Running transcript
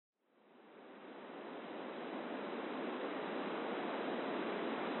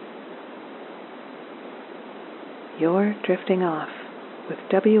You're drifting off with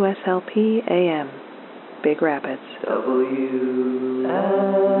WSLP AM, Big Rapids. WSLP,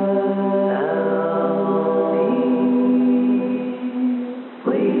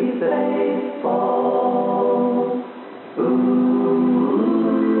 please baseball.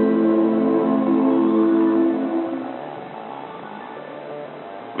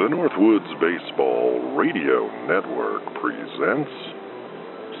 The Northwoods Baseball Radio Network presents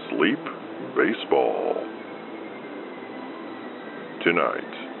Sleep Baseball.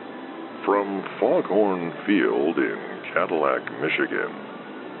 Tonight, from Foghorn Field in Cadillac, Michigan,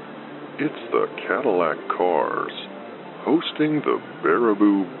 it's the Cadillac Cars hosting the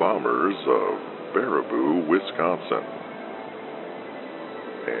Baraboo Bombers of Baraboo, Wisconsin.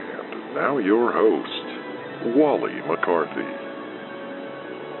 And now your host, Wally McCarthy.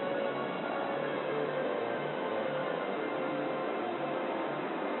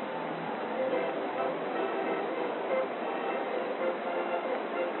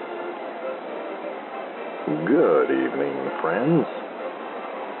 Good evening, friends.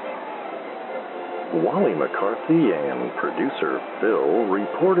 Wally McCarthy and producer Phil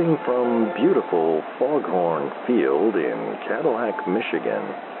reporting from beautiful Foghorn Field in Cadillac, Michigan,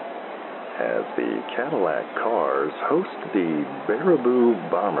 as the Cadillac Cars host the Baraboo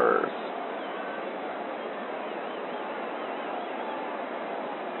Bombers.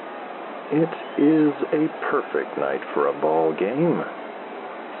 It is a perfect night for a ball game.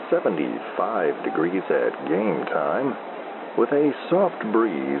 75 degrees at game time, with a soft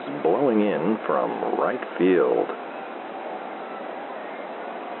breeze blowing in from right field.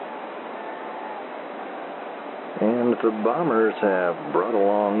 And the Bombers have brought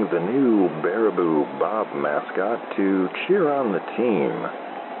along the new Baraboo Bob mascot to cheer on the team.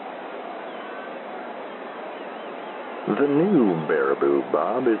 The new Baraboo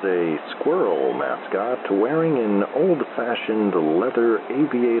Bob is a squirrel mascot wearing an old-fashioned leather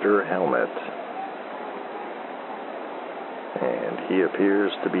aviator helmet. And he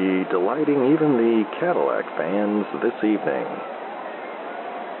appears to be delighting even the Cadillac fans this evening.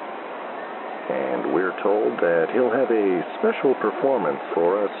 And we're told that he'll have a special performance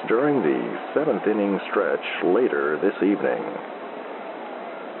for us during the 7th inning stretch later this evening.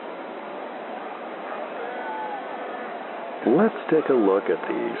 Let's take a look at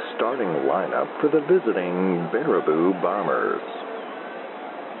the starting lineup for the visiting Baraboo Bombers.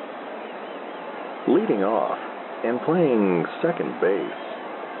 Leading off and playing second base,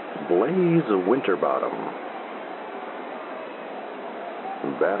 Blaze Winterbottom.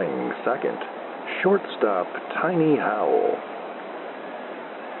 Batting second, shortstop Tiny Howell.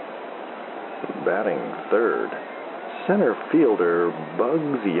 Batting third, center fielder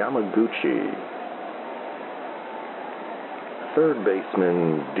Bugs Yamaguchi. Third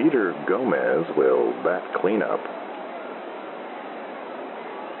baseman Dieter Gomez will bat cleanup.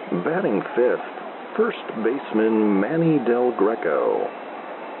 Batting fifth, first baseman Manny Del Greco.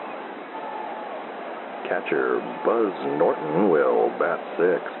 Catcher Buzz Norton will bat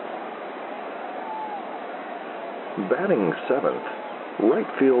sixth. Batting seventh, right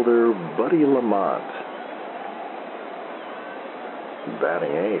fielder Buddy Lamont.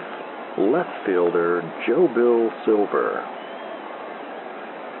 Batting eighth, left fielder Joe Bill Silver.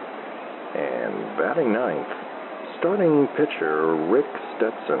 And batting ninth, starting pitcher Rick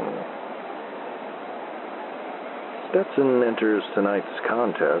Stetson. Stetson enters tonight's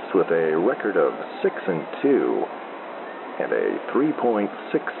contest with a record of 6-2 and a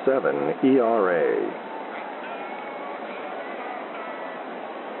 3.67 ERA.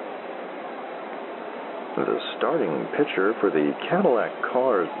 The starting pitcher for the Cadillac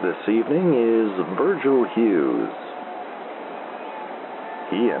Cars this evening is Virgil Hughes.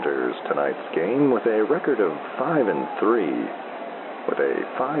 He enters tonight's game with a record of 5-3, with a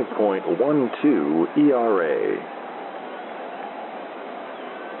 5.12 ERA.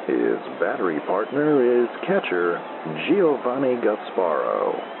 His battery partner is catcher Giovanni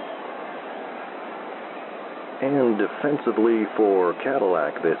Gasparo. And defensively for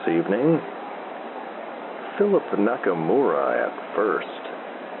Cadillac this evening, Philip Nakamura at first.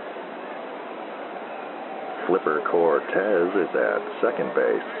 Flipper Cortez is at second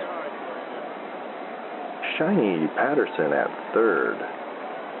base. Shiny Patterson at third.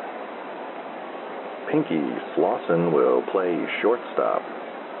 Pinky Slauson will play shortstop.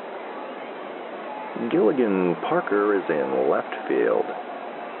 Gilligan Parker is in left field.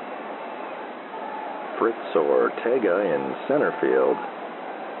 Fritz Ortega in center field.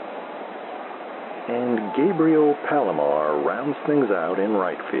 And Gabriel Palomar rounds things out in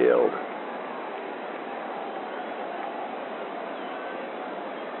right field.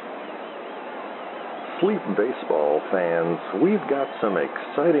 Sleep baseball fans, we've got some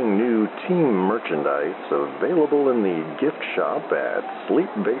exciting new team merchandise available in the gift shop at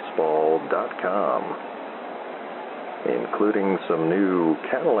sleepbaseball.com, including some new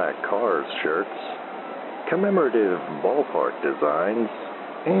Cadillac Cars shirts, commemorative ballpark designs,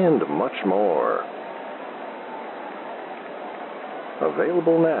 and much more.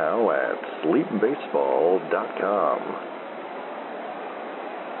 Available now at sleepbaseball.com.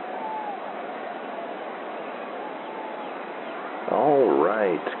 All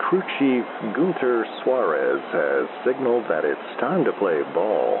right, Crew Chief Gunter Suarez has signaled that it's time to play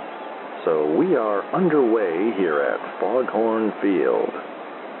ball, so we are underway here at Foghorn Field.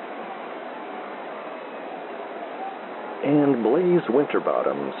 And Blaze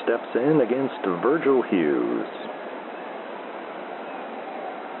Winterbottom steps in against Virgil Hughes.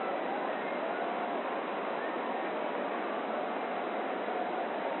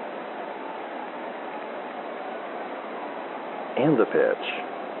 And the pitch.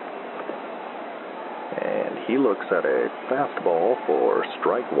 And he looks at a fastball for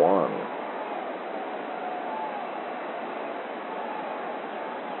strike one.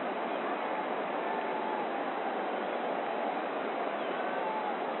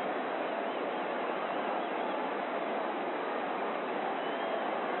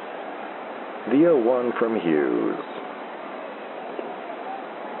 The 0-1 from Hughes.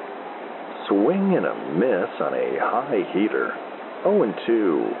 Swing and a miss on a high heater.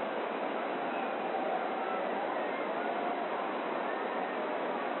 0-2.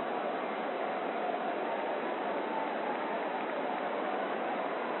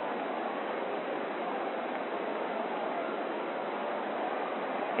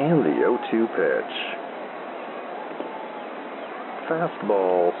 And the 0-2 pitch.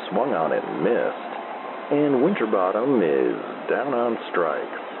 Fastball swung on and missed, and Winterbottom is down on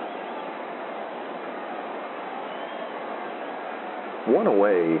strikes. One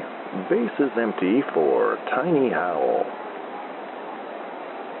away, bases empty for Tiny Howell.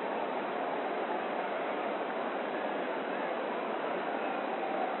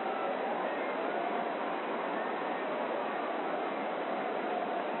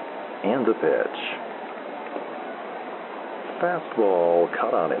 And the pitch. Fastball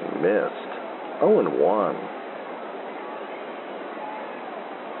cut on and missed. 0-1.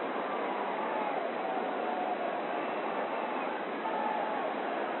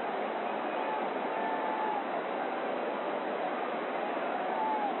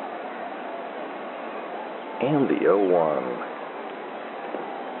 And the 0-1.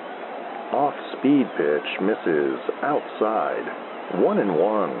 Off-speed pitch misses outside.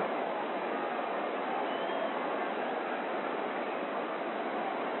 1-1.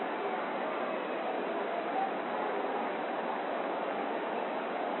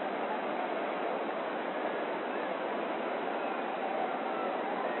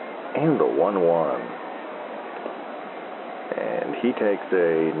 And the 1-1. And he takes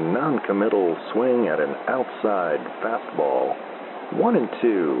a non-committal swing at an outside fastball.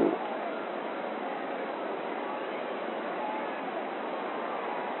 1-2.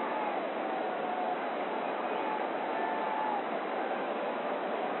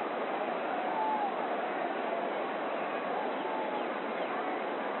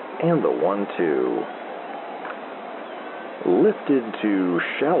 And the 1-2. Lifted to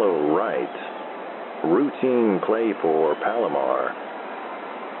shallow right. Routine play for Palomar.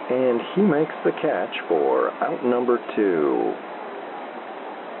 And he makes the catch for out number 2.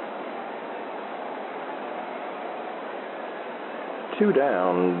 Two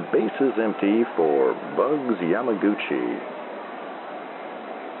down, bases empty for Bugs Yamaguchi.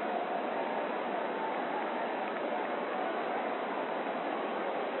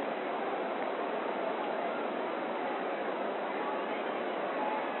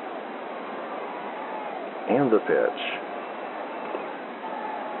 And the pitch.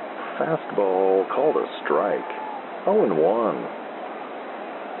 Fastball called a strike. 0-1.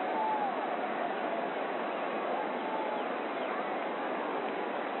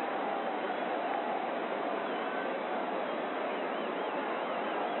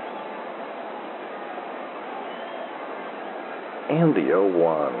 And the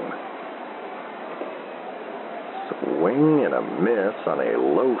 0-1. Swing and a miss on a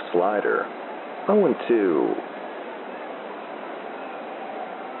low slider. 0-2.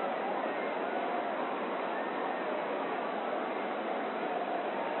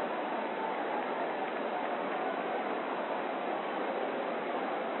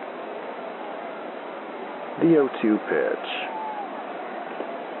 The 0-2 pitch.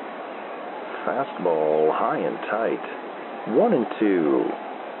 Fastball high and tight. 1-2.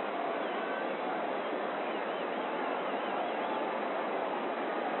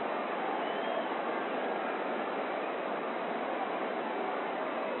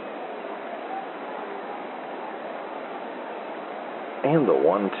 And the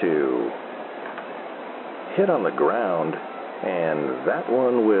 1-2. Hit on the ground, and that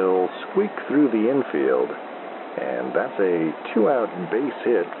one will squeak through the infield. And that's a 2-out base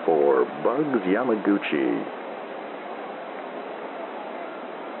hit for Bugs Yamaguchi.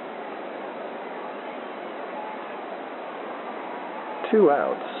 Two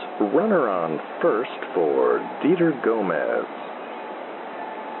outs. Runner on first for Dieter Gomez.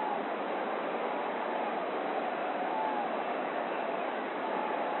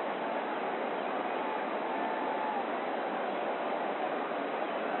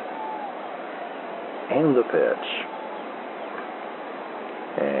 And the pitch.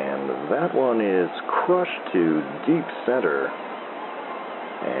 And that one is crushed to deep center.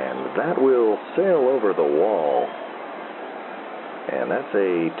 And that will sail over the wall. And that's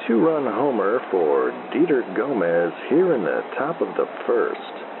a 2-run homer for Dieter Gomez here in the top of the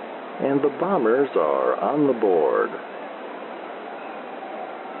first. And the Bombers are on the board.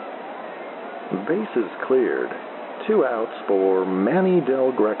 Bases cleared. 2 outs for Manny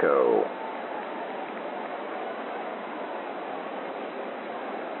Del Greco.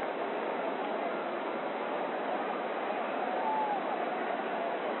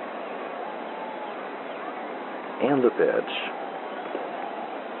 And the pitch.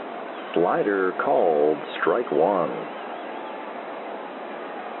 Slider called strike 1.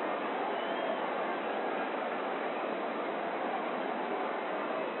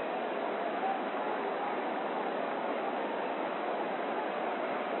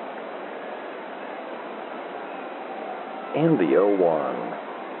 And the 0-1.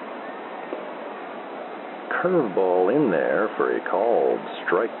 Curveball in there for a called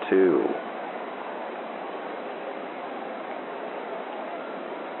strike 2.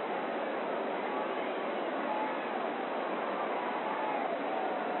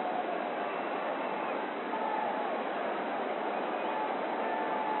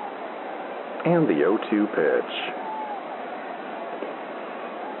 And the 0-2 pitch.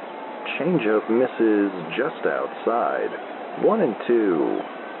 Changeup misses just outside. 1-2.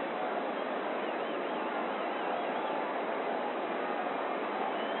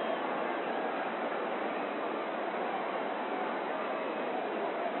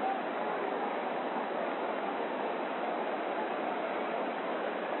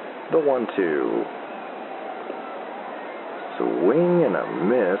 The 1-2. Swing and a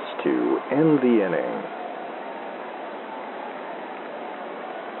miss to end the inning.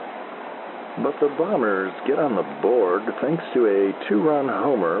 But the Bombers get on the board thanks to a 2-run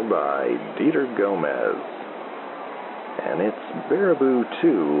homer by Dieter Gomez. And it's Baraboo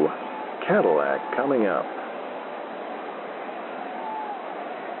 2, Cadillac coming up.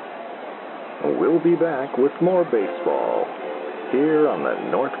 We'll be back with more baseball here on the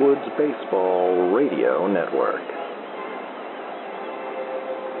Northwoods Baseball Radio Network.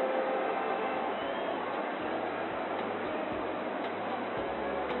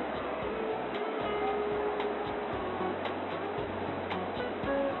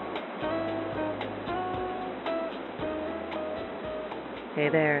 Hey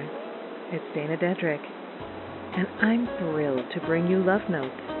there, it's Dana Dedrick, and I'm thrilled to bring you Love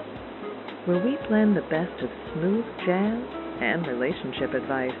Notes, where we blend the best of smooth jazz and relationship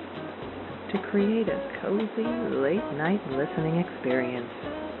advice to create a cozy late-night listening experience.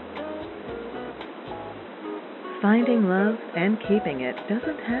 Finding love and keeping it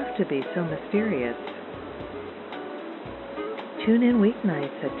doesn't have to be so mysterious. Tune in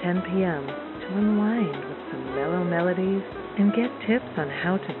weeknights at 10 p.m. to unwind with some mellow melodies and get tips on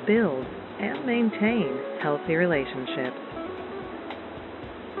how to build and maintain healthy relationships.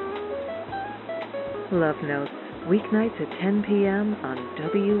 Love Notes, weeknights at 10 p.m. on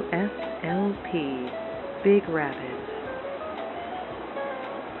WSLP, Big Rapids.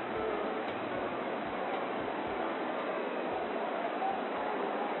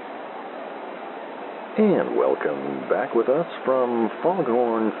 And welcome back with us from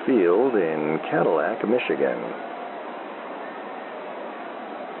Foghorn Field in Cadillac, Michigan.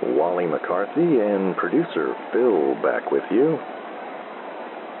 Wally McCarthy and producer Phil back with you.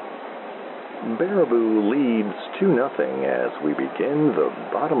 Baraboo leads 2-0 as we begin the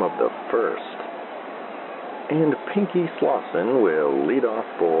bottom of the first. And Pinky Slauson will lead off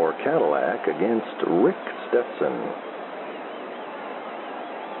for Cadillac against Rick Stetson.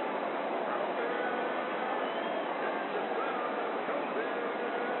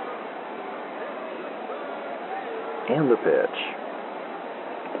 And the pitch.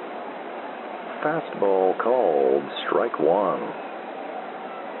 Fastball called strike 1.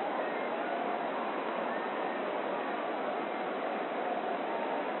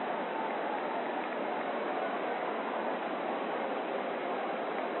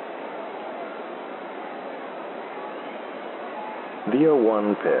 The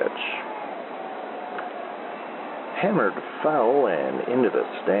 0-1 pitch. Hammered foul and into the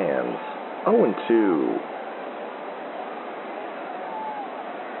stands. 0-2.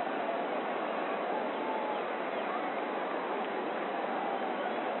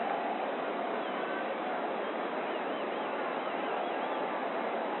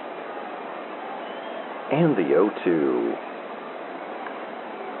 And the 0-2.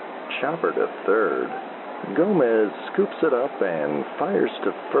 Chopper to third. Gomez scoops it up and fires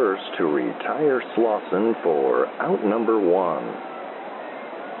to first to retire Slauson for out number 1.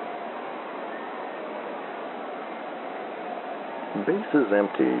 Bases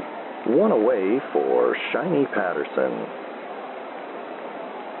empty. 1 away for Shiny Patterson.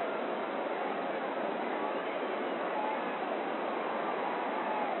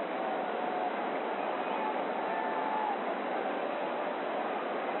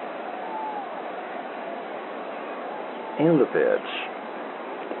 And the pitch.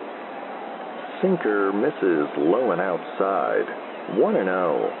 Sinker misses low and outside.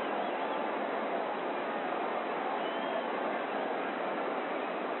 1-0.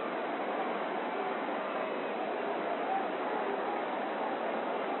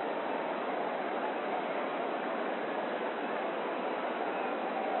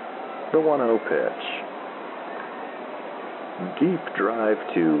 The 1-0 pitch. Deep drive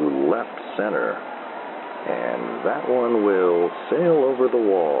to left center. And that one will sail over the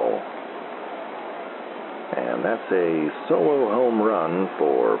wall. And that's a solo home run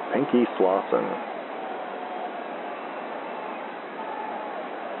for Pinky Slauson.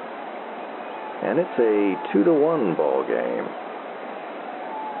 And it's a 2-1 ball game.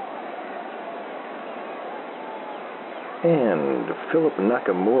 And Philip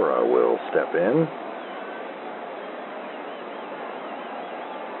Nakamura will step in.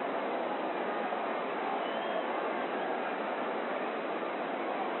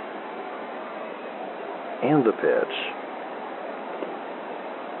 And the pitch.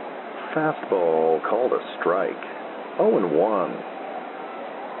 Fastball called a strike. 0-1.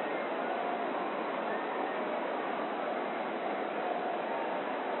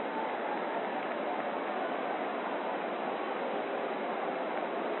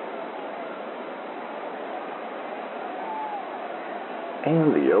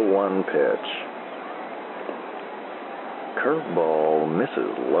 And the 0-1 pitch. Curveball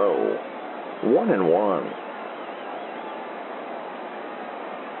misses low. 1-1.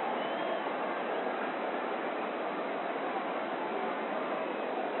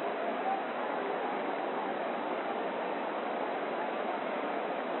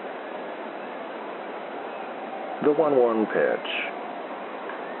 The 1-1 pitch.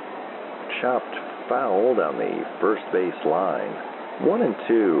 Chopped foul down the first base line.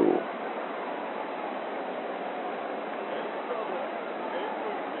 1-2.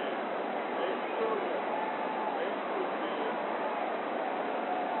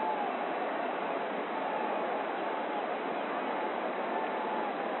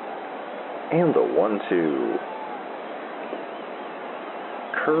 And the 1-2.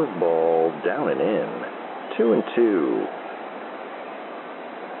 Curveball down and in. 2-2.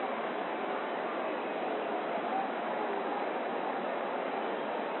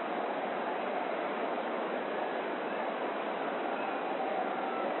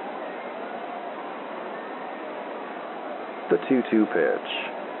 The 2-2 pitch.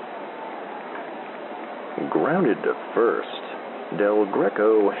 Grounded to first. Del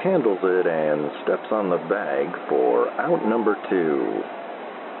Greco handles it and steps on the bag for out number 2.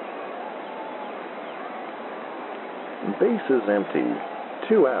 Bases empty.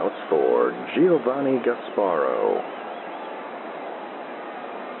 2 outs for Giovanni Gasparo.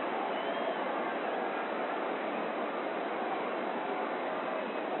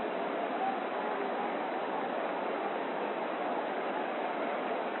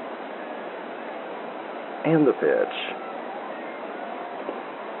 And the pitch.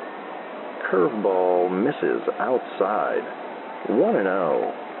 Curveball misses outside.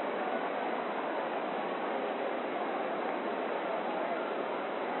 1-0.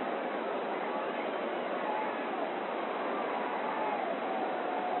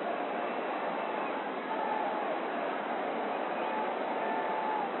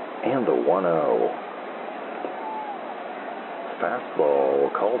 And the 1-0.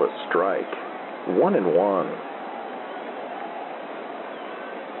 Fastball called a strike. 1-1.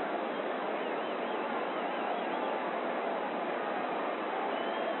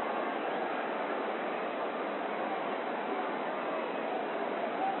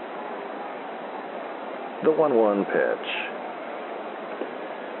 The 1-1 pitch.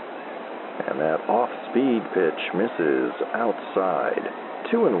 And that off-speed pitch misses outside.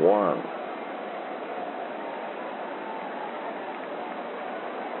 2-1.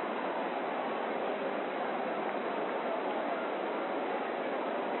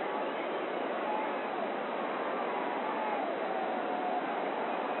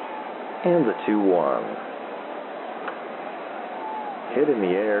 And the 2-1. Hit in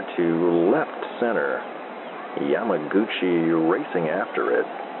the air to left center. Yamaguchi racing after it.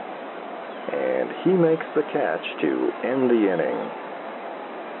 And he makes the catch to end the inning.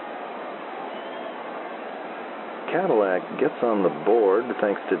 Cadillac gets on the board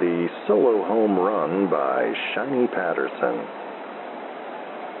thanks to the solo home run by Shiny Patterson.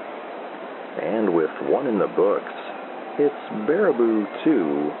 And with one in the books, it's Baraboo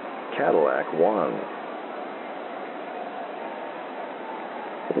 2, Cadillac 1.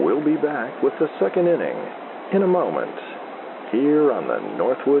 We'll be back with the second inning in a moment, here on the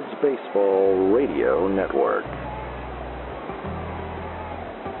Northwoods Baseball Radio Network.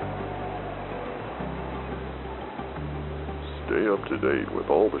 Stay up to date with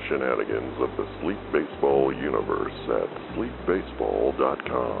all the shenanigans of the Sleep Baseball universe at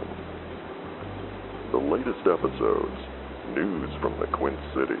sleepbaseball.com. The latest episodes, news from the Quint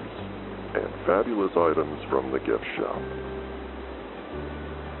Cities, and fabulous items from the gift shop.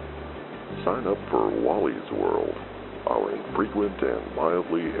 Sign up for Wally's World, our infrequent and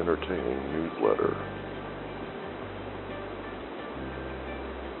mildly entertaining newsletter.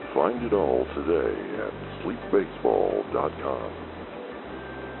 Find it all today at sleepbaseball.com.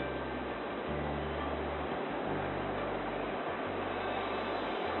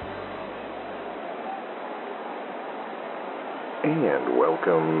 And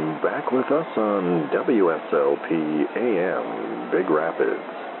welcome back with us on WSLP AM Big Rapids.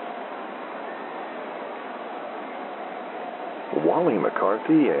 Wally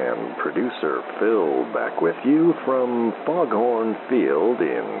McCarthy and producer Phil back with you from Foghorn Field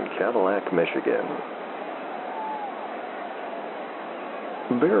in Cadillac, Michigan.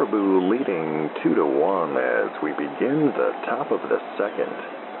 Baraboo leading 2-1 as we begin the top of the second.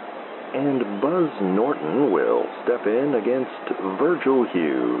 And Buzz Norton will step in against Virgil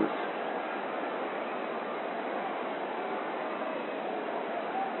Hughes.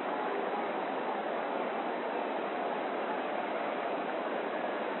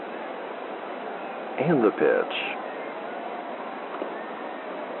 And the pitch.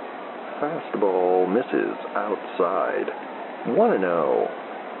 Fastball misses outside. 1-0.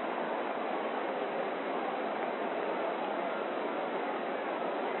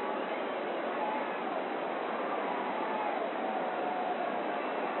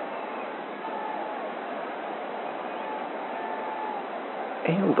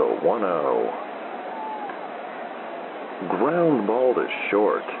 And the 1-0. Ground ball to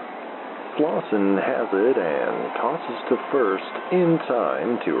short. Slauson has it and tosses to first in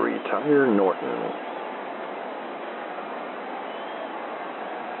time to retire Norton.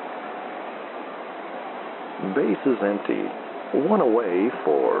 Base is empty. One away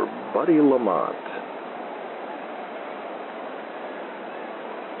for Buddy Lamont.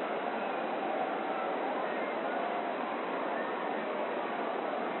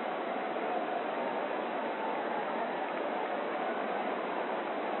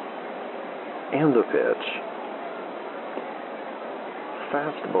 And the pitch.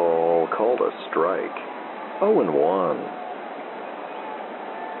 Fastball called a strike. 0-1.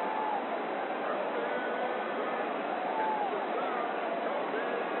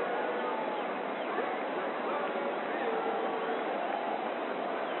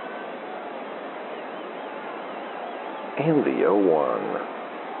 And the 0-1.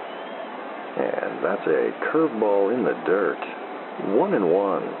 And that's a curveball in the dirt.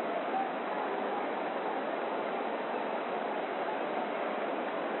 1-1.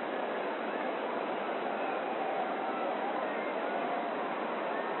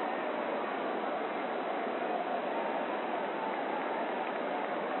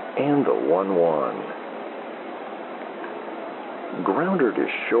 And the 1-1. Grounder to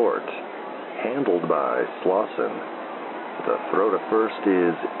short, handled by Slauson. The throw to first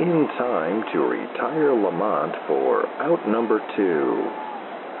is in time to retire Lamont for out number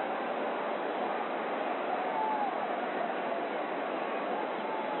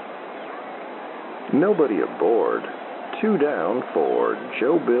 2. Nobody aboard. 2 down for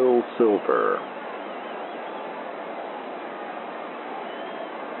Joe Bill Silver.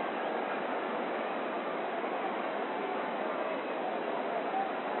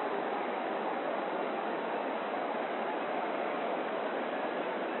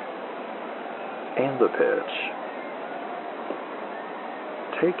 And the pitch.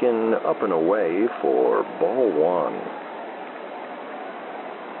 taken up and away for ball one.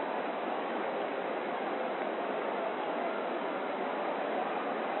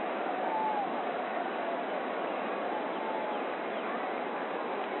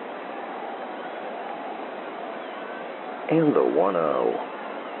 And the 1-0.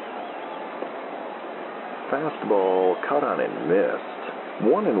 Fastball caught on and missed.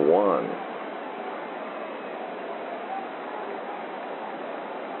 1-1.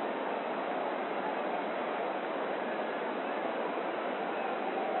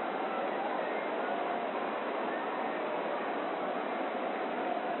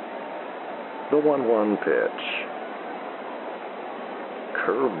 The 1-1 pitch.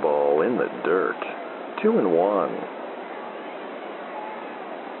 Curveball in the dirt. 2-1.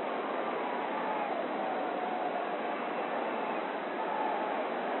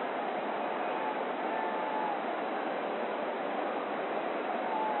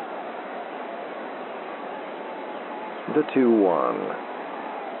 The 2-1.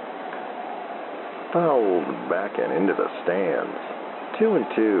 Fouled back and into the stands.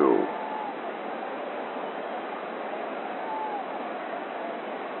 2-2.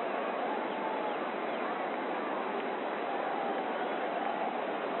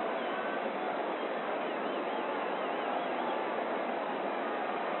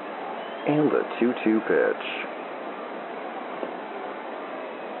 And the 2-2 pitch.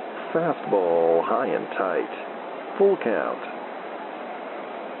 Fastball high and tight. Full count.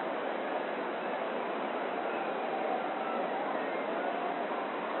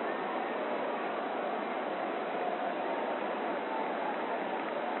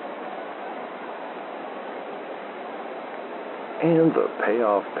 And the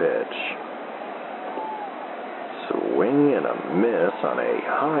payoff pitch. Swing and a miss on a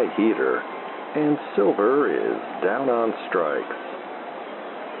high heater, and Silver is down on strikes.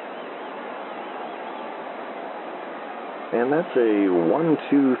 And that's a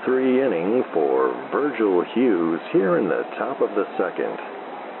 1-2-3 inning for Virgil Hughes here in the top of the second.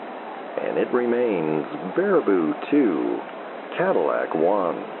 And it remains Baraboo 2, Cadillac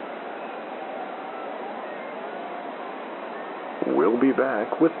 1. We'll be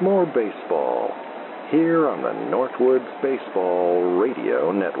back with more baseball here on the Northwoods Baseball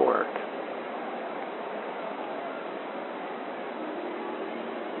Radio Network.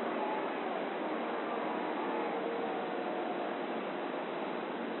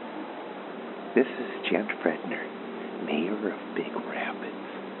 This is Jen Fredner, Mayor of Big Rapids.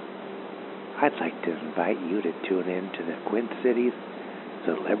 I'd like to invite you to tune in to the Quint Cities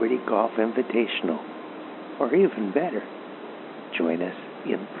Celebrity Golf Invitational, or even better, join us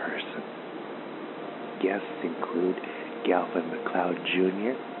in person. Guests include Galvin McLeod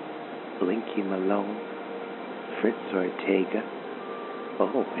Jr., Blinky Malone, Fritz Ortega.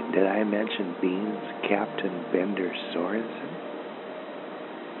 Oh, and did I mention Beans Captain Bender Sorensen?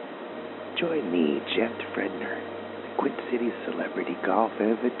 Join me, Jen Fredner, the Quint City Celebrity Golf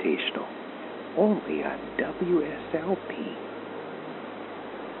Invitational, only on WSLP.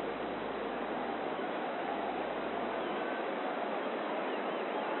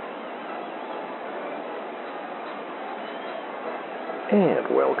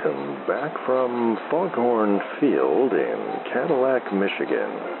 And welcome back from Foghorn Field in Cadillac,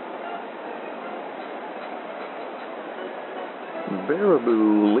 Michigan.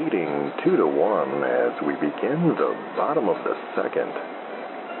 Baraboo leading 2-1 as we begin the bottom of the second.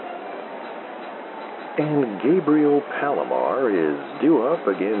 And Gabriel Palomar is due up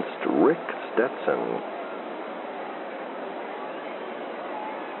against Rick Stetson.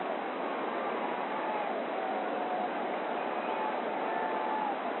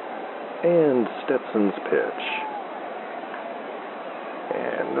 And Stetson's pitch.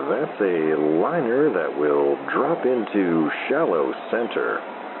 And that's a liner that will drop into shallow center.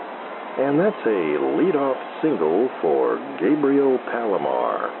 And that's a leadoff single for Gabriel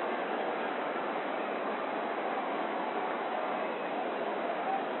Palomar.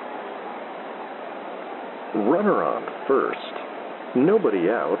 Runner on first. Nobody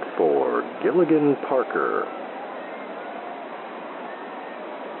out for Gilligan Parker.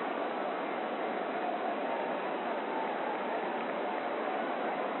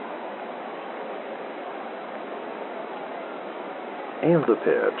 And the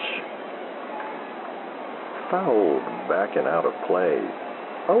pitch. Fouled back and out of play.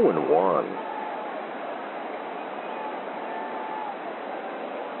 0-1.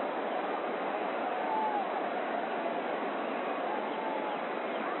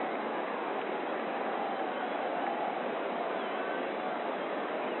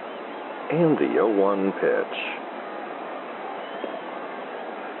 And the 0-1 pitch.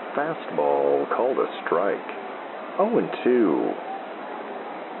 fastball called a strike. 0-2.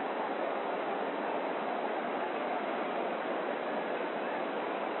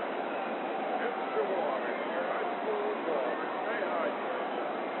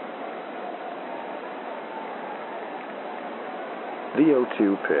 The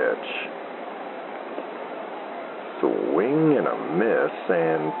 0-2 pitch. Swing and a miss,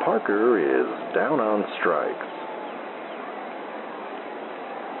 and Parker is down on strikes.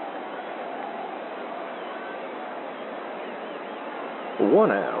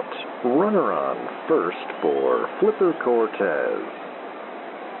 One out, runner on first for Flipper Cortez.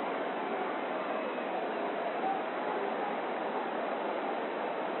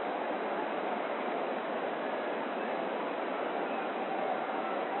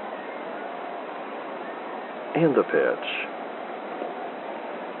 And the pitch.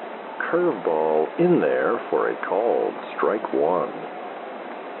 Curveball in there for a called strike one.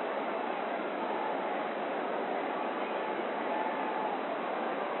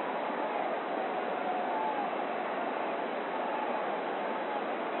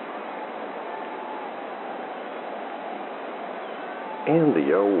 And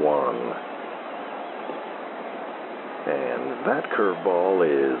the 0-1. And that curveball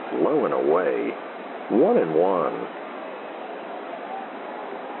is low and away. 1-1.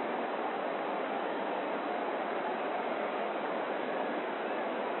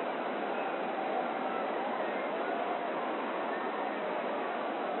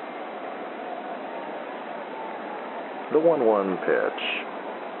 The 1-1 pitch.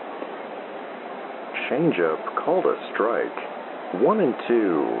 Changeup called a strike.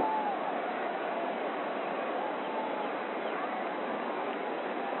 1-2.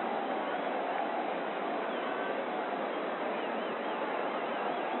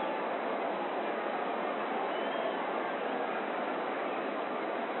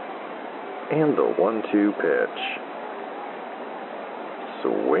 And the 1-2 pitch.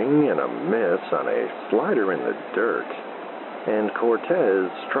 Swing and a miss on a slider in the dirt, and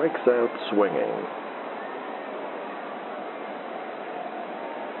Cortez strikes out swinging.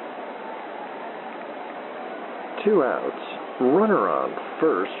 Two outs, runner on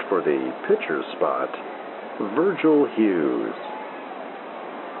first for the pitcher's spot, Virgil Hughes.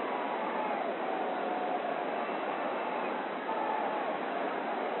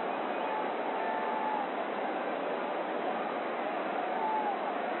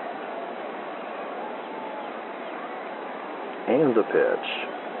 And the pitch.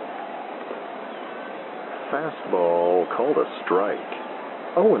 Fastball called a strike.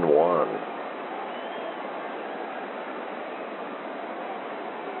 0-1.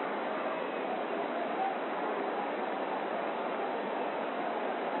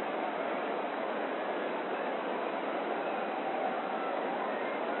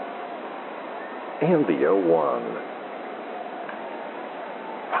 And the 0-1.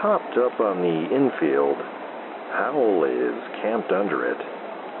 Popped up on the infield. Howell is camped under it,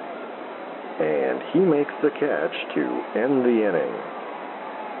 and he makes the catch to end the inning.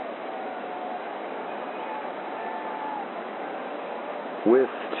 With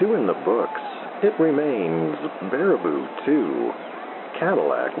two in the books, it remains Baraboo 2,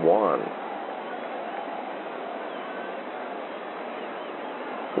 Cadillac 1.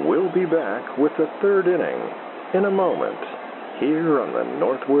 We'll be back with the third inning in a moment, here on the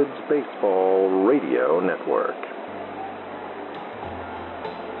Northwoods Baseball Radio Network.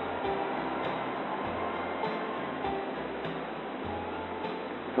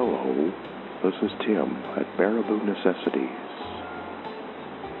 Hello, this is Tim at Baraboo Necessities.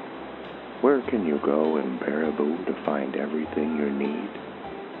 Where can you go in Baraboo to find everything you need?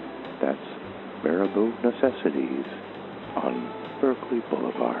 That's Baraboo Necessities on Berkeley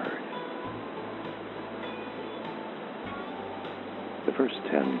Boulevard. The first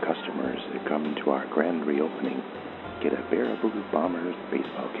 10 customers that come to our grand reopening get a Baraboo Bombers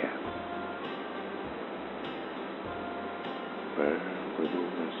baseball cap. Baraboo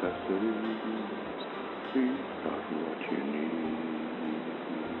Necessities, we've got what you need.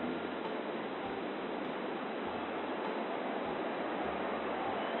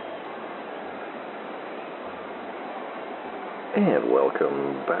 And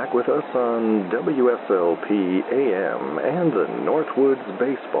welcome back with us on WSLP AM and the Northwoods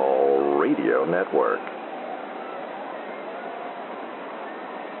Baseball Radio Network.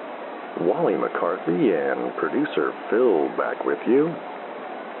 Wally McCarthy and producer Phil back with you.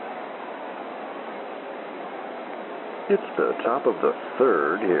 It's the top of the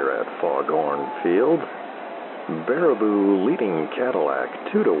third here at Foghorn Field. Baraboo leading Cadillac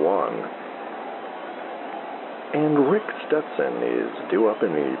 2-1. And Rick Stetson is due up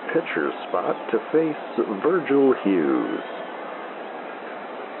in the pitcher's spot to face Virgil Hughes.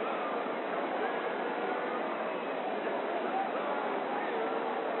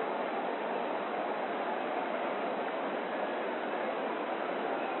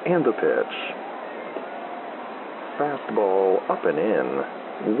 And the pitch. Fastball up and in,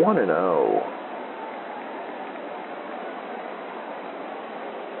 1-0.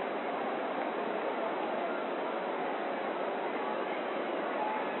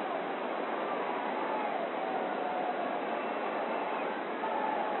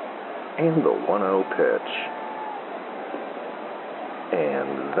 And the 1-0 pitch.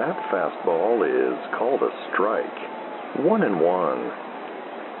 And that fastball is called a strike, 1-1.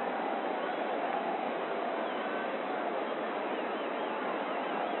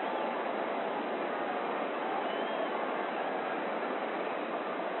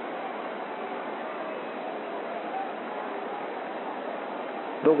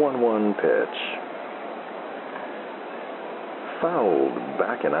 The 1-1 pitch. Fouled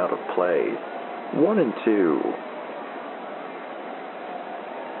back and out of play. 1-2.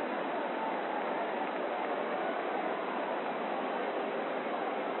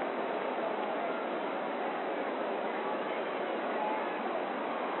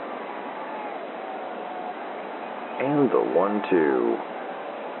 And the 1-2.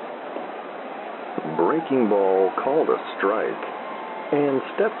 Breaking ball called a strike. And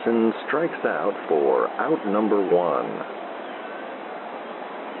Stetson strikes out for out number 1.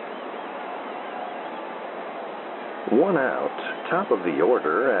 One out, top of the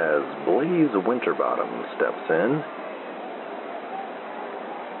order as Blaze Winterbottom steps in.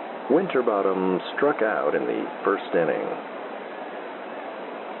 Winterbottom struck out in the first inning.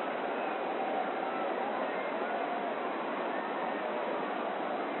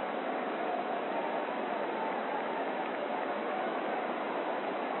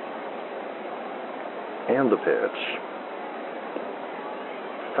 And the pitch.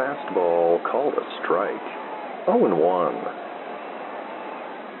 Fastball called a strike. 0-1.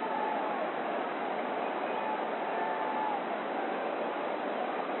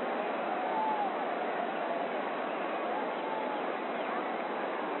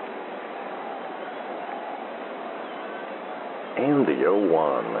 And the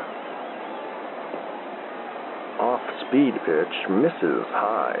 0-1. Off-speed pitch misses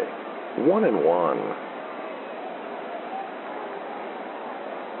high. 1-1.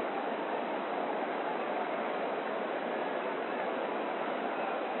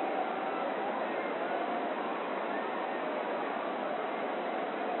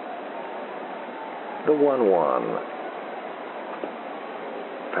 The 1-1.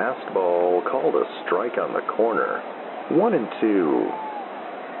 Fastball called a strike on the corner. 1-2.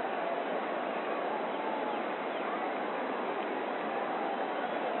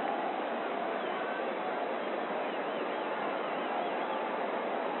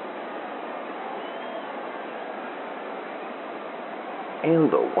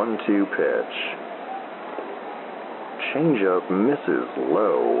 And the 1-2 pitch. Changeup misses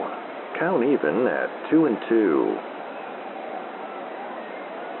low. Count even at 2-2.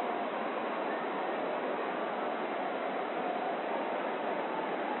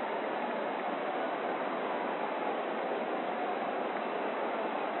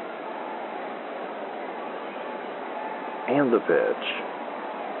 And the pitch.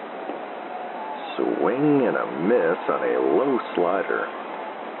 Swing and a miss on a low slider.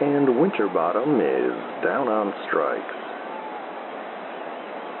 And Winterbottom is down on strikes.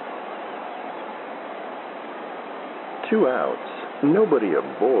 Two outs, nobody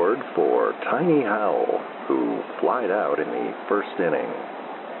aboard for Tiny Howell, who flied out in the first inning.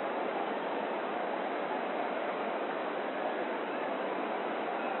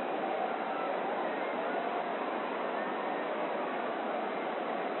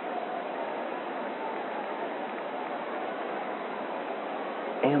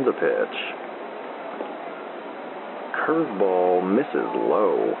 And the pitch. Curveball misses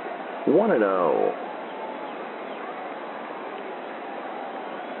low. 1-0.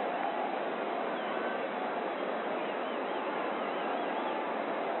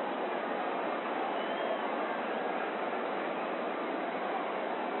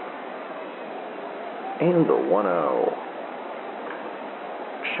 And the 1-0.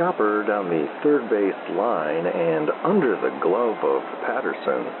 Chopper down the third base line and under the glove of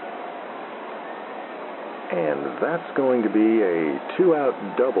Patterson. And that's going to be a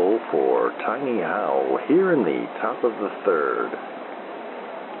 2-out double for Tiny Howell here in the top of the third.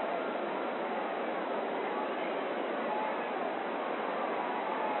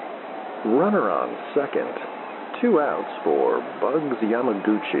 Runner on second. 2 outs for Bugs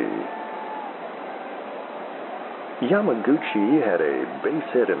Yamaguchi. Yamaguchi had a base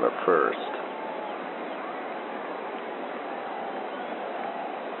hit in the first.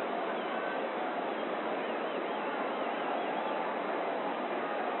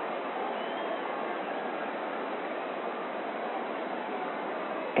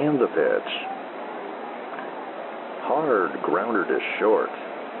 And the pitch. Hard grounder to short.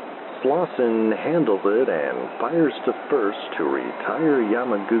 Slauson handles it and fires to first to retire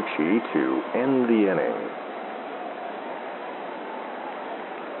Yamaguchi to end the inning.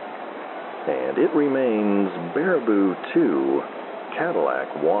 And it remains Baraboo 2,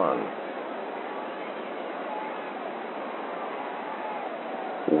 Cadillac 1.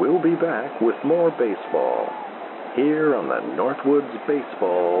 We'll be back with more baseball here on the Northwoods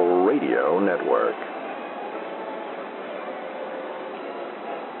Baseball Radio Network.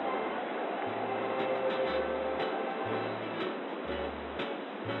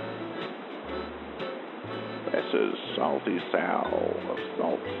 This is Salty Sal of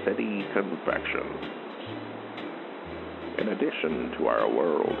Salt City Confections. In addition to our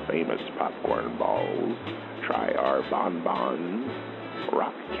world-famous popcorn balls, try our bonbons,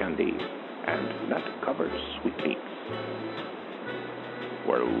 rock candy, and nut-covered sweetmeats.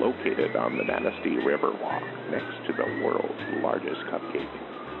 We're located on the Manistee Riverwalk next to the world's largest cupcake.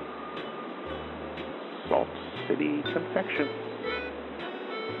 Salt City Confections,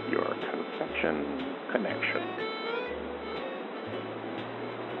 your confection connection.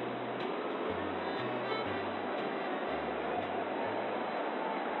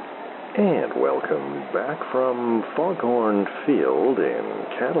 And welcome back from Foghorn Field in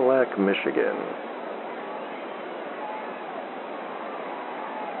Cadillac, Michigan.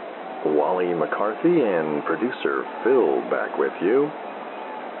 Wally McCarthy and producer Phil back with you.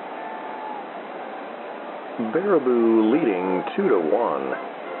 Baraboo leading 2-1.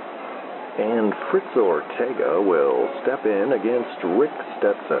 And Fritz Ortega will step in against Rick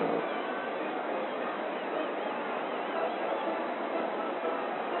Stetson.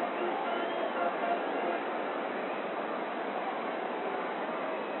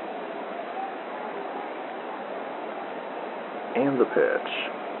 And the pitch.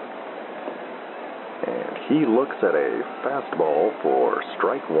 And he looks at a fastball for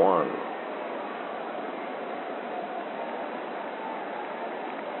strike one.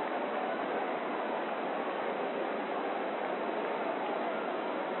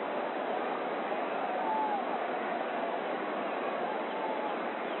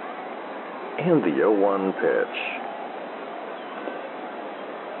 And the 0-1 pitch.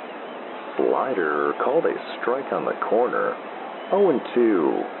 Slider called a strike on the corner.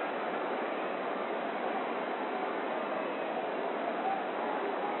 0-2.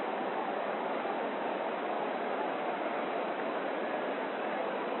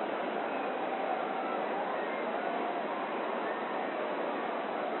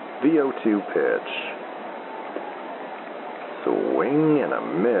 The 0-2 pitch. Swing and a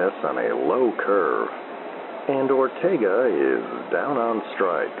miss on a low curve. And Ortega is down on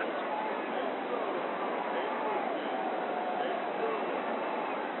strikes.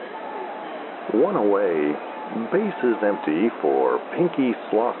 One away, bases empty for Pinky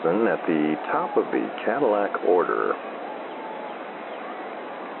Slauson at the top of the Cadillac order.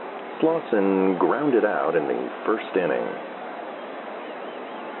 Slauson grounded out in the first inning.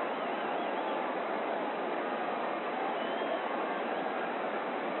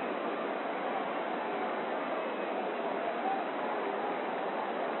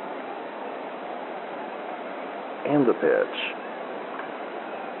 And the pitch.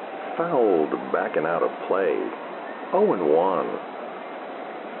 Fouled back and out of play. 0-1.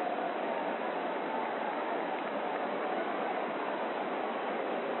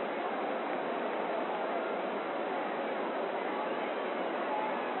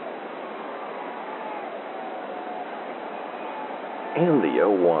 And the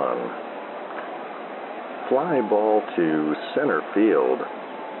 0-1. Fly ball to center field.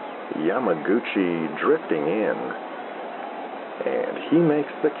 Yamaguchi drifting in. And he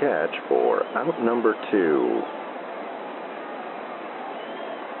makes the catch for out number 2.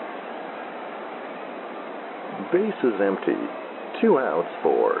 Bases empty. 2 outs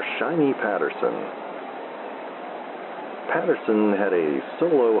for Shiny Patterson. Patterson had a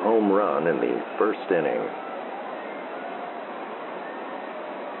solo home run in the first inning.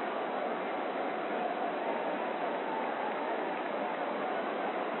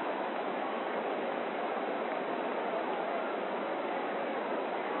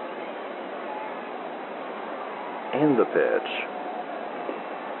 And the pitch.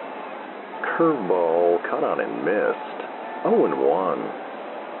 curveball cut on and missed. 0-1.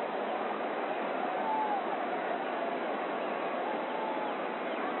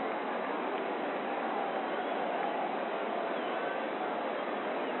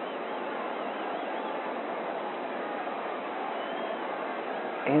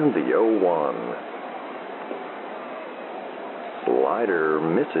 And the 0-1. Slider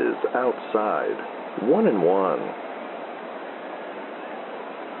misses outside. 1-1.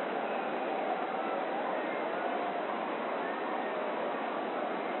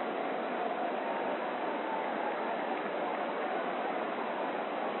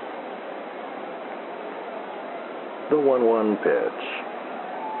 The 1-1 pitch.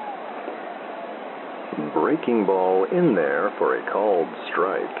 Breaking ball in there for a called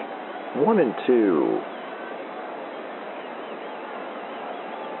strike. 1-2.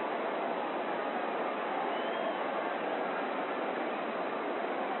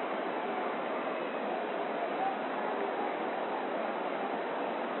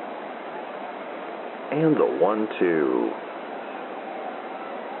 And the 1-2.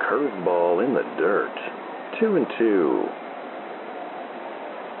 Curveball in the dirt. 2-2.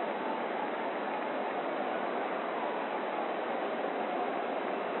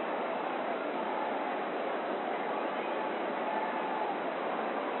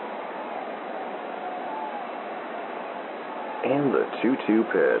 And the 2-2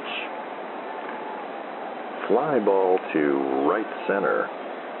 pitch. Fly ball to right center.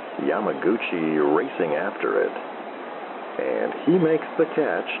 Yamaguchi racing after it. And he makes the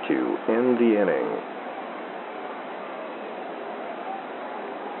catch to end the inning.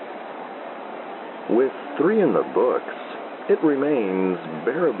 With 3 in the books, it remains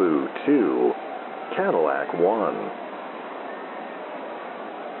Baraboo 2, Cadillac 1.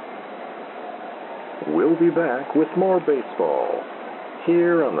 We'll be back with more baseball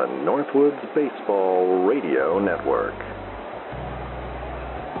here on the Northwoods Baseball Radio Network.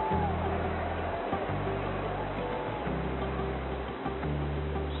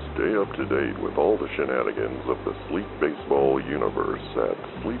 Stay up to date with all the shenanigans of the Sleep Baseball universe at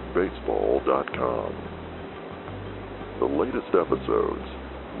sleepbaseball.com. The latest episodes,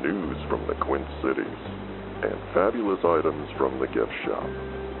 news from the Quint Cities, and fabulous items from the gift shop.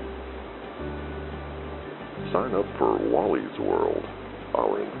 Sign up for Wally's World,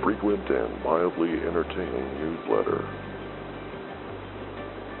 our infrequent and mildly entertaining newsletter.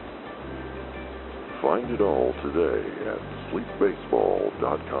 Find it all today at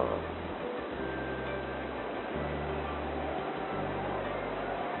sleepbaseball.com.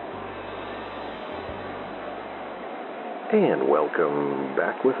 And welcome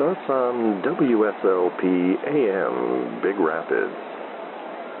back with us on WSLP AM Big Rapids.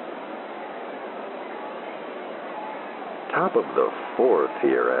 Top of the 4th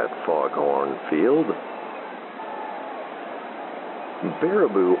here at Foghorn Field.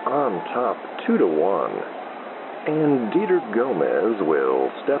 Baraboo on top 2-1, and Dieter Gomez will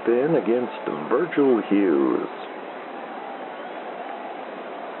step in against Virgil Hughes.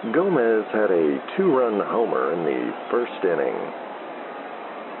 Gomez had a 2-run homer in the first inning.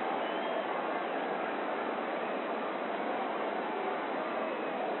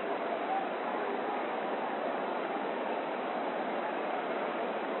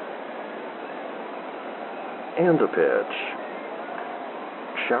 And the pitch.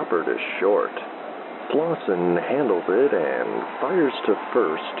 Chopper to short. Slauson handles it and fires to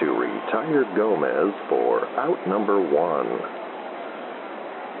first to retire Gomez for out number 1.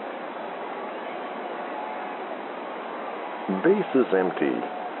 Base is empty.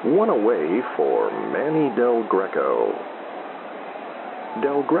 1 away for Manny Del Greco.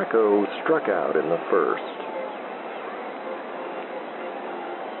 Del Greco struck out in the first.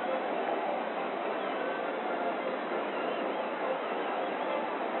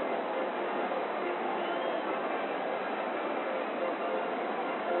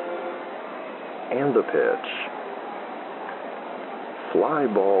 And the pitch. Fly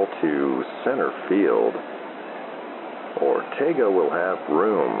ball to center field. Ortega will have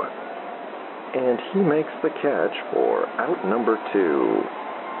room, and he makes the catch for out number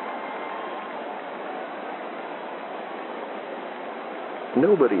 2.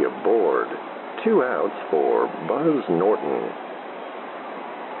 Nobody aboard. 2 outs for Buzz Norton.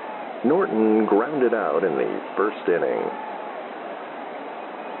 Norton grounded out in the first inning.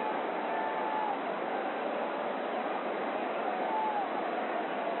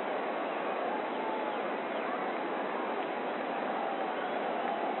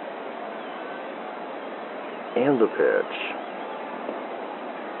 And the pitch.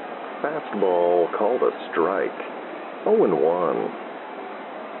 Fastball called a strike. 0-1.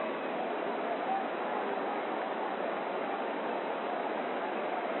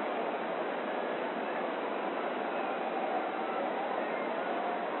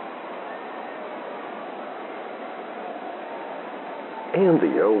 And the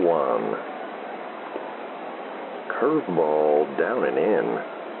 0-1. Curveball down and in.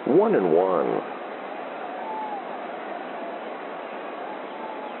 1-1.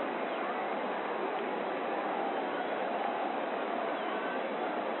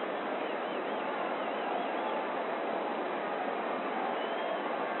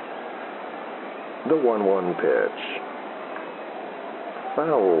 The 1-1 pitch.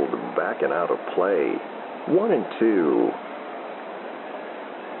 Fouled back and out of play. 1-2.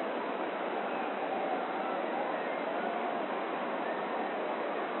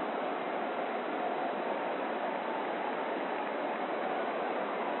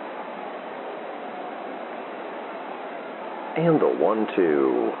 And the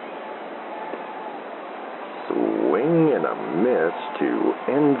 1-2. Swing and a miss to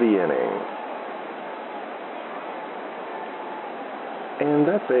end the inning. And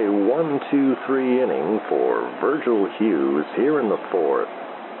that's a 1-2-3 inning for Virgil Hughes here in the fourth.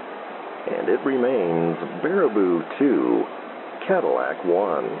 And it remains Baraboo 2, Cadillac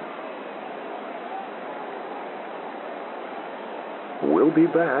 1. We'll be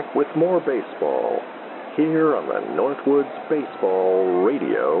back with more baseball here on the Northwoods Baseball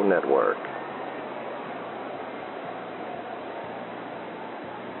Radio Network.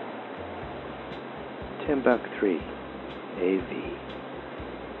 $10.3 AV.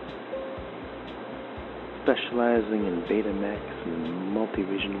 Specializing in Betamax and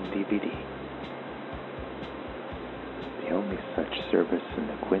multi-regional DVD. The only such service in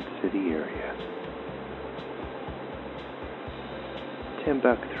the Quint City area.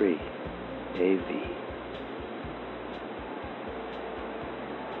 $10.3 AV.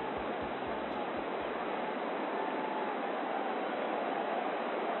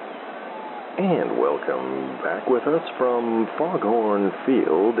 And welcome back with us from Foghorn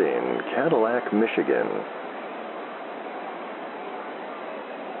Field in Cadillac, Michigan.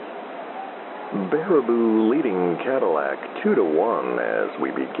 Baraboo leading Cadillac 2-1 as we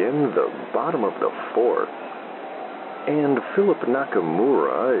begin the bottom of the fourth. And Philip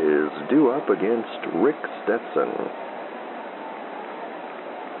Nakamura is due up against Rick Stetson.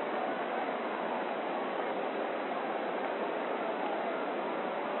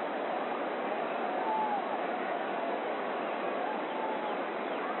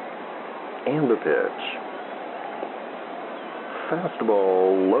 And the pitch.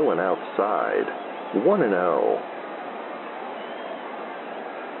 Fastball low and outside. 1-0.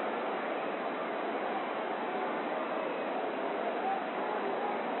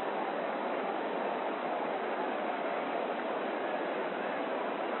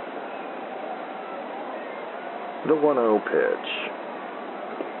 The 1-0 pitch.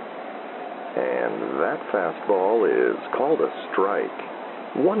 And that fastball is called a strike.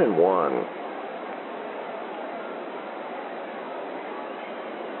 1-1.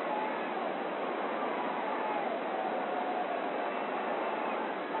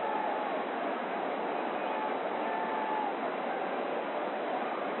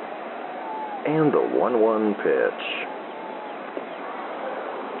 And the 1-1 pitch.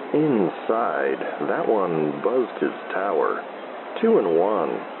 Inside, that one buzzed his tower.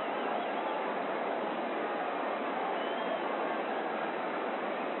 2-1.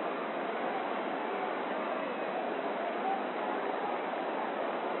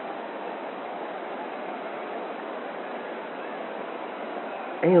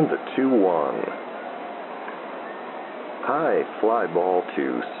 And the 2-1. High fly ball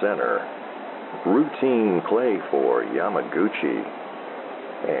to center. Routine play for Yamaguchi.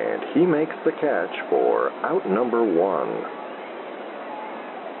 And he makes the catch for out number 1.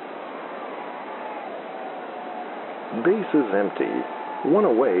 Bases empty. One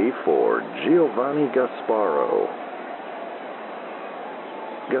away for Giovanni Gasparo.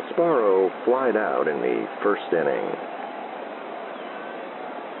 Gasparo flied out in the first inning.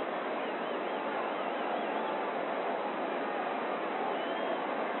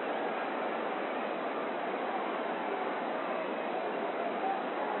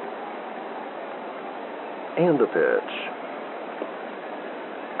 And the pitch.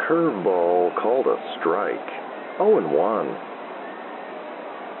 Curveball called a strike. 0-1.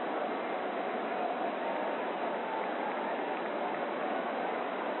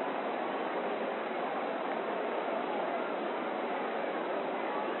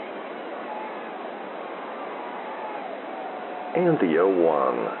 And the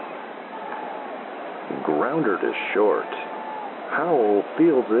 0-1. Grounder to short. Howell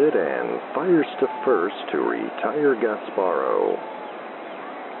fields it and fires to first to retire Gasparo.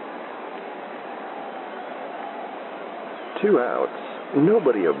 2 outs,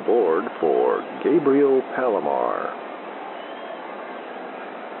 nobody aboard for Gabriel Palomar.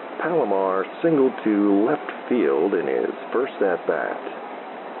 Palomar singled to left field in his first at-bat.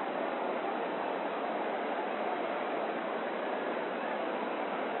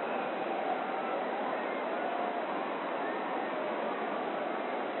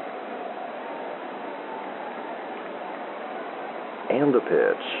 And the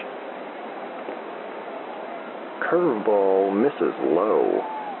pitch. Curveball misses low.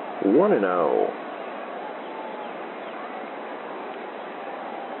 1-0.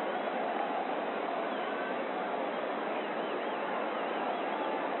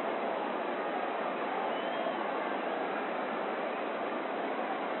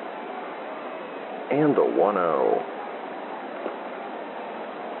 And the 1-0.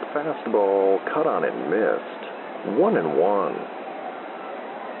 Fastball cut on and missed. 1-1.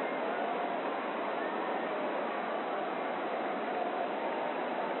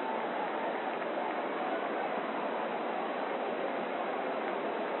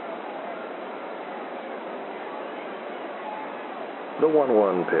 The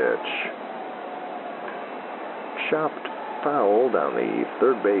 1-1 pitch. Chopped foul down the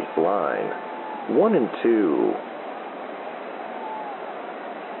third base line. 1-2.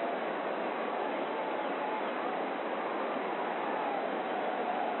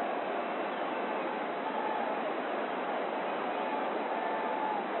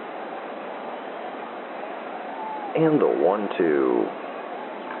 And the 1-2.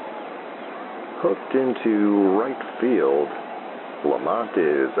 Hooked into right field. Lamont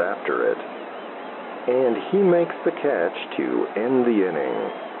is after it, and he makes the catch to end the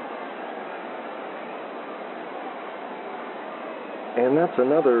inning. And that's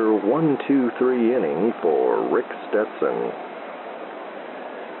another 1-2-3 inning for Rick Stetson.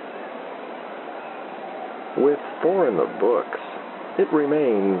 With 4 in the books, it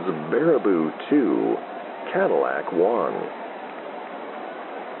remains Baraboo 2, Cadillac 1.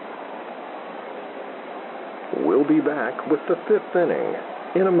 We'll be back with the 5th inning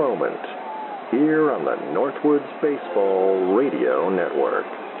in a moment, here on the Northwoods Baseball Radio Network.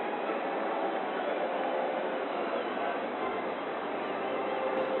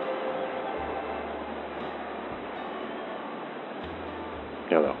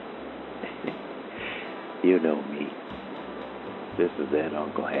 Hello. You know me. This is Ed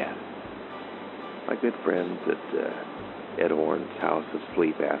Uncle Hat. My good friends at Ed Horn's House of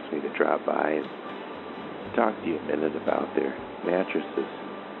Sleep asked me to drop by and talk to you a minute about their mattresses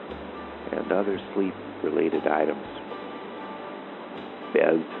and other sleep-related items.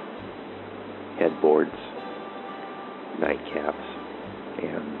 Beds, headboards, nightcaps,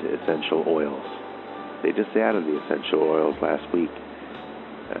 and essential oils. They just added the essential oils last week.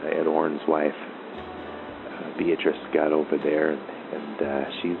 Ed Horn's wife, Beatrice, got over there, and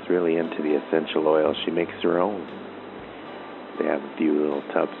she's really into the essential oils. She makes her own. They have a few little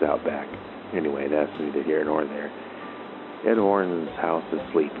tubs out back. Anyway, that's neither here nor there. Ed Horn's House of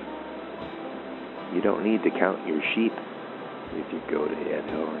Sleep. You don't need to count your sheep if you go to Ed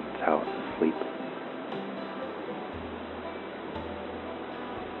Horn's House of Sleep.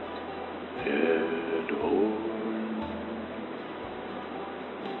 Ed Horn.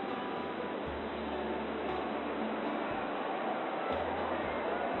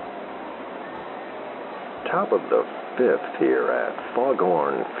 Top of the 5th here at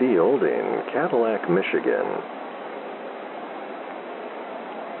Foghorn Field in Cadillac, Michigan.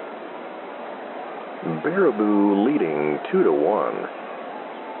 Baraboo leading 2-1,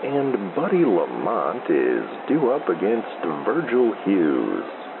 and Buddy Lamont is due up against Virgil Hughes.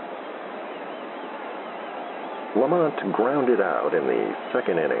 Lamont grounded out in the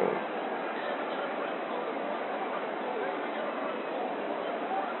 2nd inning.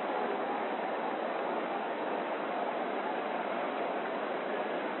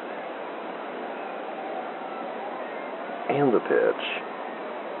 And the pitch.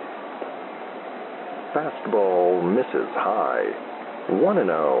 Fastball misses high.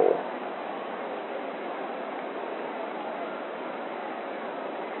 1-0.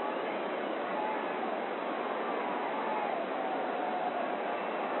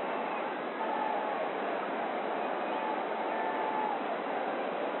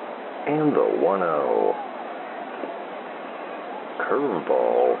 And the 1-0.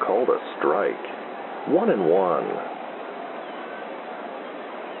 Curveball called a strike. 1-1.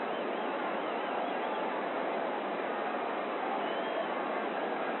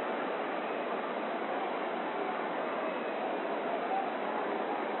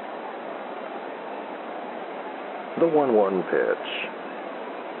 The 1-1 pitch.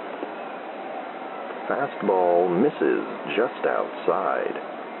 Fastball misses just outside.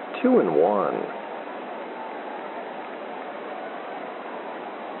 2-1.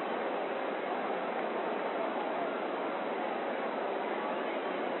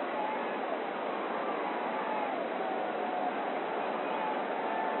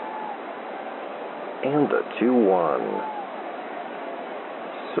 And the 2-1.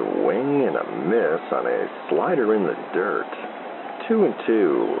 Swing and a miss on a slider in the dirt.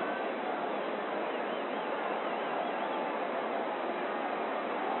 2-2.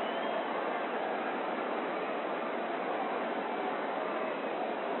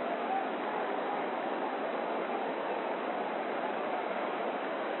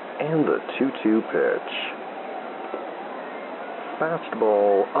 And the 2-2 pitch.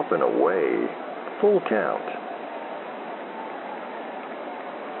 Fastball up and away. Full count.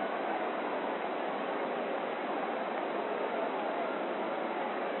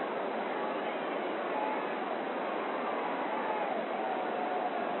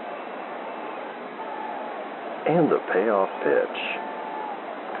 And the payoff pitch.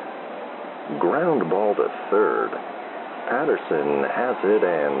 Ground ball to third. Patterson has it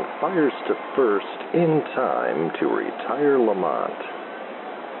and fires to first in time to retire Lamont.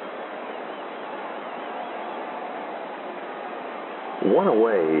 One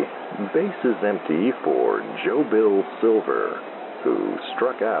away, bases empty for Joe Bill Silver, who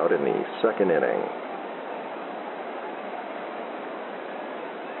struck out in the second inning.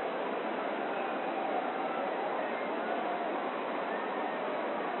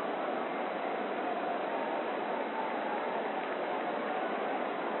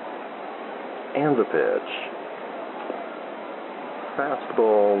 And the pitch.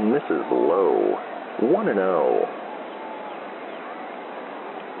 Fastball misses low. 1-0.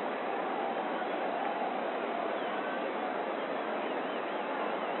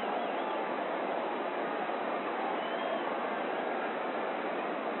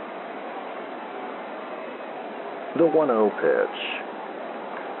 The 1-0 pitch.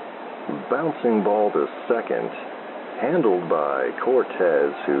 Bouncing ball to second. Handled by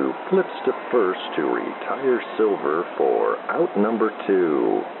Cortez, who flips to first to retire Silver for out number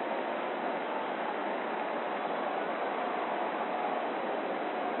 2.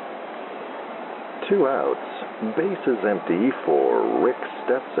 Two outs, bases empty for Rick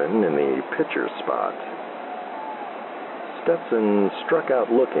Stetson in the pitcher's spot. Stetson struck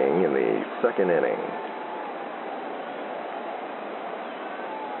out looking in the second inning.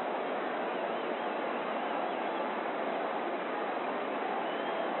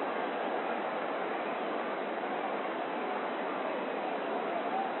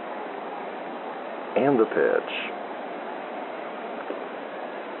 And the pitch.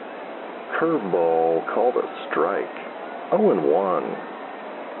 Curveball called a strike. 0-1.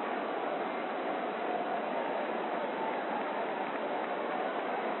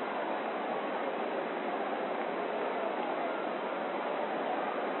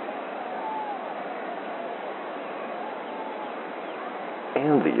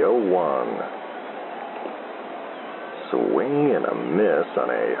 And the 0-1. Swing and a miss on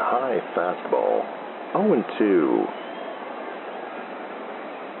a high fastball. 0-2.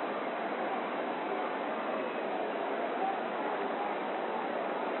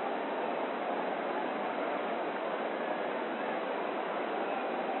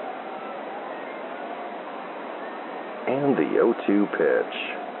 And the 0-2 pitch.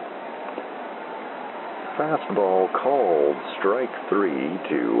 Fastball called strike 3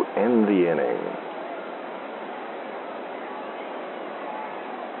 to end the inning.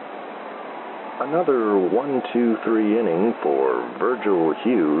 Another 1-2-3 inning for Virgil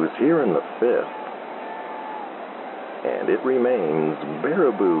Hughes here in the 5th. And it remains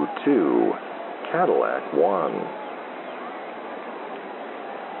Baraboo 2, Cadillac 1.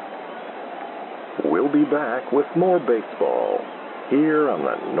 We'll be back with more baseball here on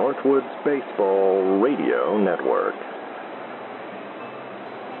the Northwoods Baseball Radio Network.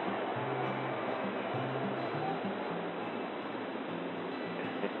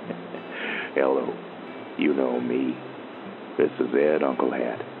 Hello, you know me. This is Ed Uncle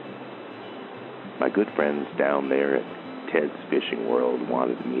Hat. My good friends down there at Ted's Fishing World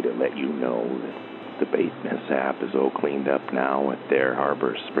wanted me to let you know that the bait mishap is all cleaned up now at their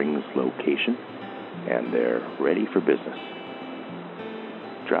Harbor Springs location, and they're ready for business.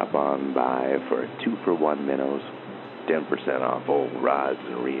 Drop on by for 2-for-1 minnows, 10% off old rods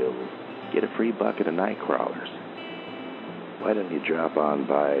and reels, get a free bucket of night crawlers. Why don't you drop on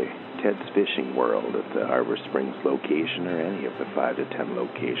by Ted's Fishing World at the Harbor Springs location or any of the 5 to 10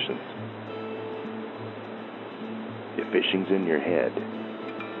 locations? If fishing's in your head,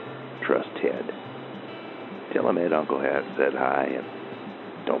 trust Ted. Tell him Ed Uncle Hat said hi and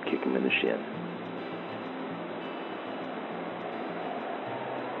don't kick him in the shin.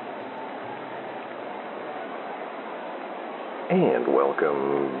 And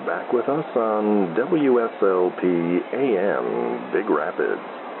welcome back with us on WSLP AM Big Rapids.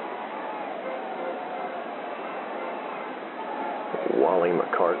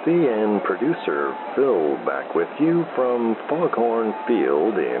 McCarthy and producer Phil back with you from Foghorn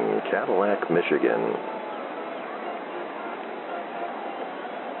Field in Cadillac, Michigan.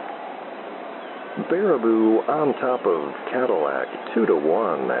 Baraboo on top of Cadillac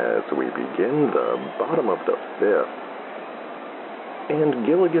 2-1 as we begin the bottom of the fifth. And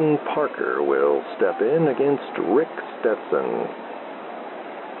Gilligan Parker will step in against Rick Stetson.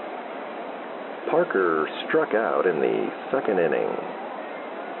 Parker struck out in the second inning.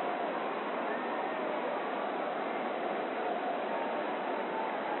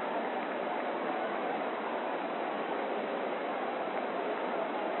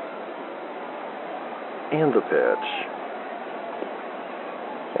 And the pitch.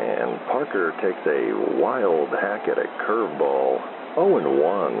 And Parker takes a wild hack at a curveball.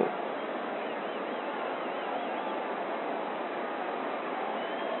 0-1.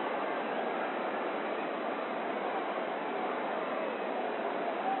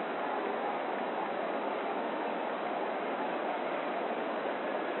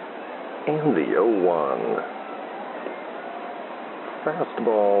 And the 0-1.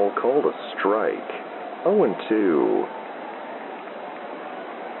 Fastball called a strike. 0-2.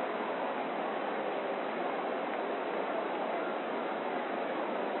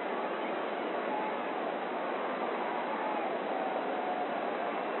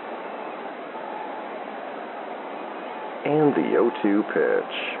 And the 0-2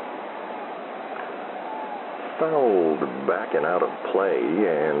 pitch. Fouled back and out of play,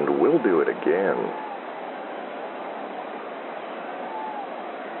 and we'll do it again.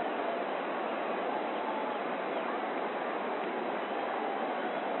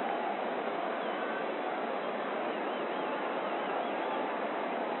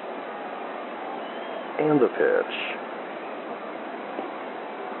 And the pitch.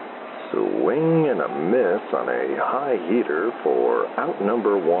 Swing and a miss on a high heater for out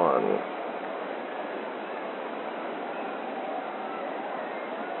number 1.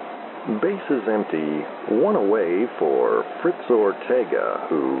 Bases empty, one away for Fritz Ortega,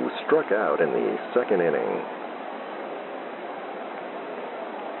 who struck out in the second inning.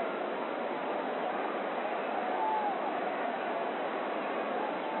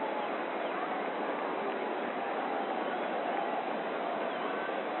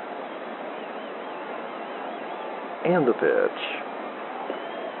 And the pitch.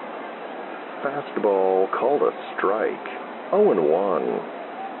 Fastball called a strike. 0-1.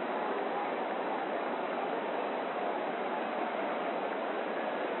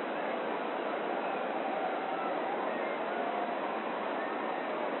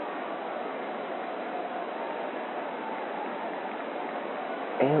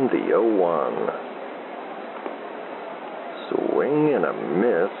 And the 0-1. Swing and a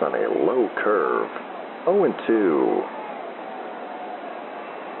miss on a low curve. 0-2.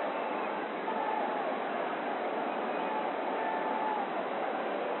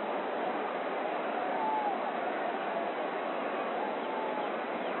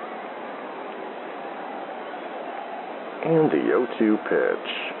 And the 0-2 pitch.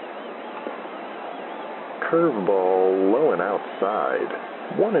 Curveball low and outside.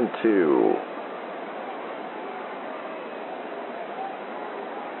 1-2.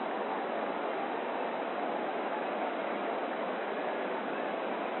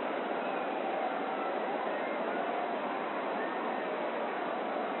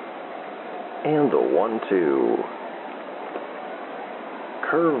 And the 1-2.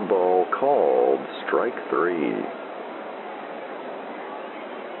 Curveball called strike 3.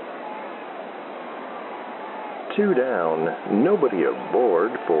 Two down, nobody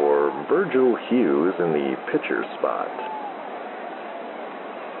aboard for Virgil Hughes in the pitcher spot.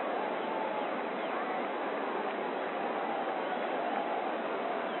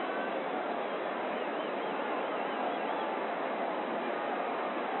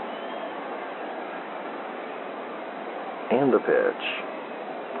 And the pitch.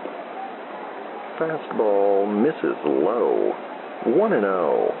 Fastball misses low.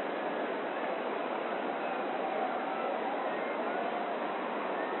 1-0.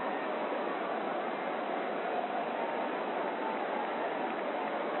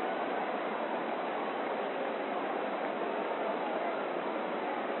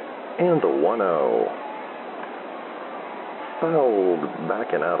 And the 1-0. Fouled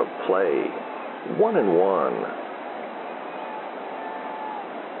back and out of play. 1-1.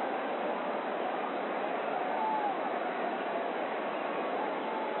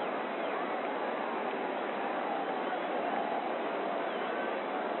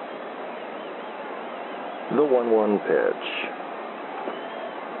 The 1-1 pitch.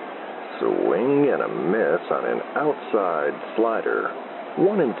 Swing and a miss on an outside slider.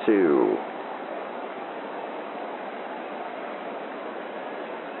 1-2.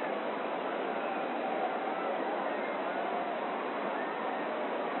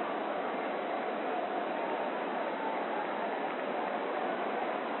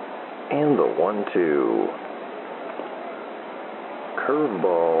 And the 1-2.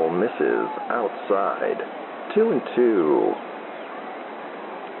 Curveball misses outside. 2-2.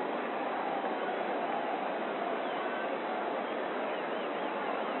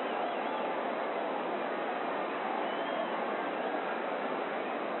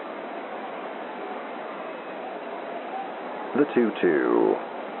 The 2-2.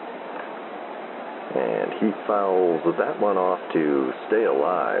 And he fouls that one off to stay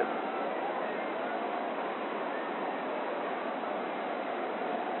alive.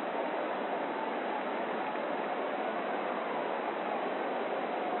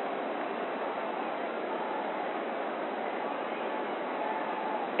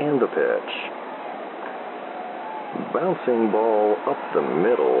 And the pitch. Bouncing ball up the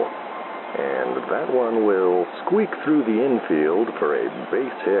middle, and that one will squeak through the infield for a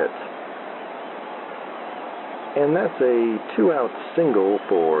base hit. And that's a 2-out single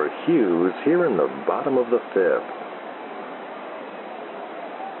for Hughes here in the bottom of the 5th.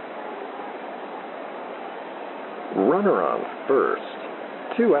 Runner on first.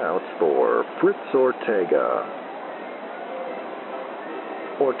 2 outs for Fritz Ortega.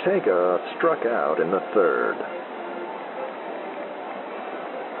 Ortega struck out in the 3rd.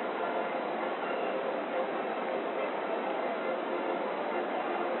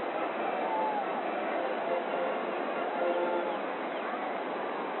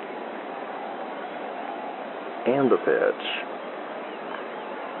 And the pitch.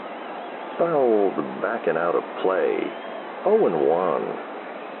 Fouled back and out of play. 0-1.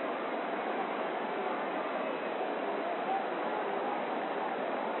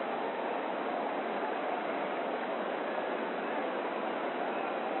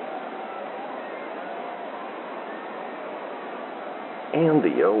 And the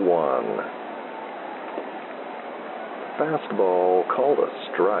 0-1. Fastball called a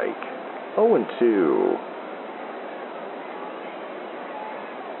strike. 0-2.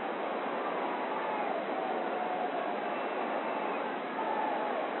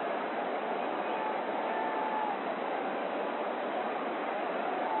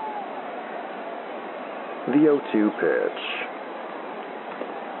 The 0-2 pitch.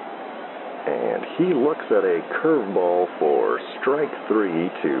 And he looks at a curveball for strike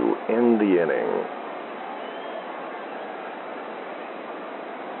 3 to end the inning.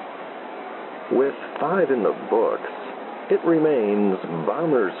 With 5 in the books, it remains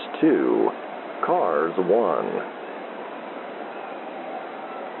Bombers 2, Cars 1.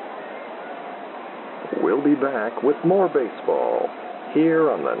 We'll be back with more baseball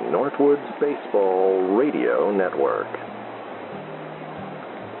here on the Northwoods Baseball Radio Network.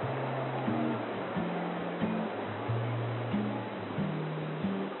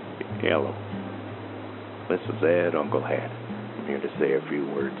 Hello. This is Ed, Uncle Hat. I'm here to say a few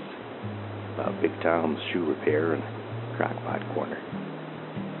words about Big Tom's Shoe Repair and Crockpot Corner.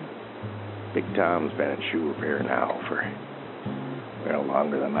 Big Tom's been in shoe repair now for, well,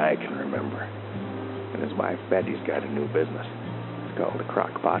 longer than I can remember. And his wife Betty's got a new business. It's called the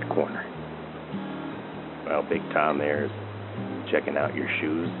Crockpot Corner. Well, Big Tom there is checking out your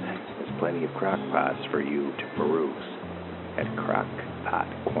shoes. There's plenty of crockpots for you to peruse at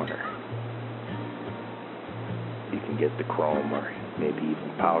Crockpot Corner. You can get the chrome or maybe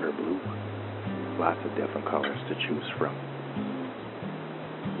even powder blue. Lots of different colors to choose from.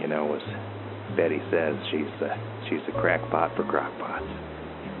 You know, as Betty says, she's a crackpot for crockpots.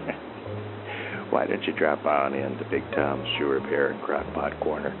 Why don't you drop on in to Big Tom's Shoe Repair and Crockpot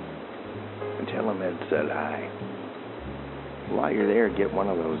Corner and tell him Ed said hi. While you're there, get one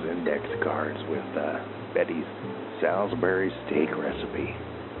of those index cards with Betty's Salisbury steak recipe.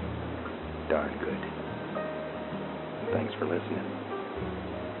 Darn good. Thanks for listening.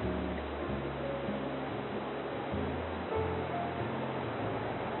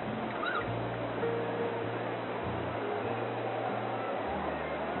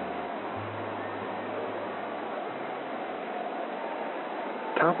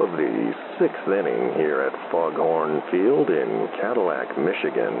 Top of the 6th inning here at Foghorn Field in Cadillac,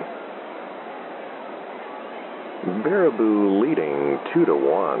 Michigan. Baraboo leading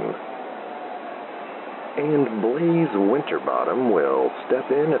 2-1. And Blaze Winterbottom will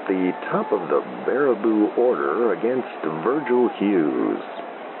step in at the top of the Baraboo order against Virgil Hughes.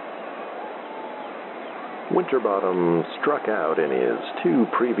 Winterbottom struck out in his 2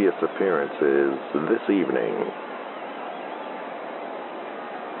 previous appearances this evening.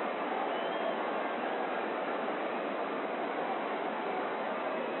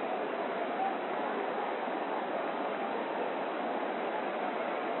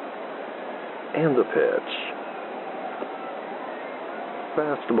 And the pitch.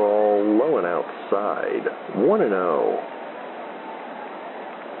 Fastball low and outside, 1-0.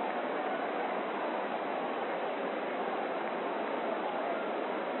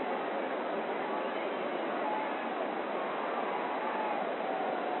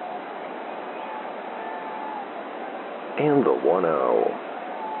 And the 1-0.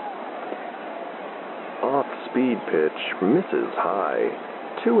 Off-speed pitch misses high,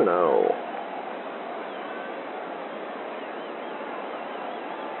 2-0.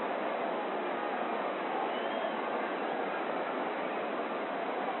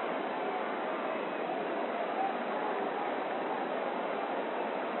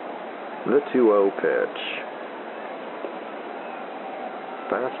 The 2-0 pitch.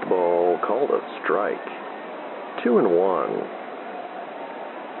 Fastball called a strike. 2-1.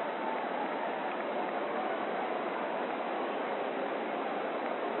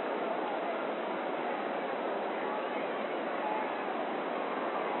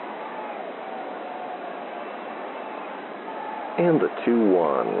 And the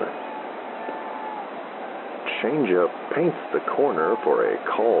 2-1. Changeup paints the corner for a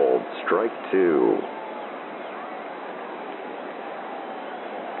called strike 2.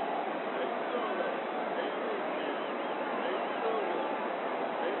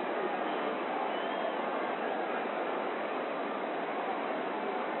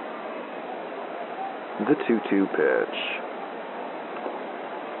 The 2-2 pitch.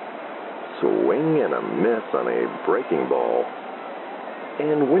 Swing and a miss on a breaking ball.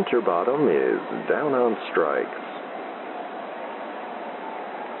 And Winterbottom is down on strikes.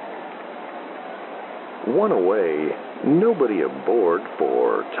 1 away, nobody aboard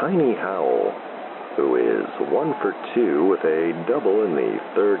for Tiny Howell, who is 1 for 2 with a double in the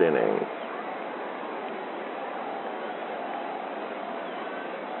 3rd inning.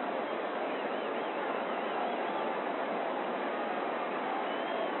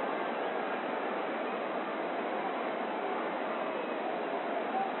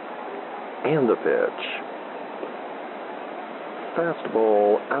 And the pitch.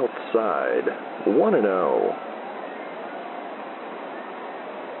 Fastball outside, 1-0.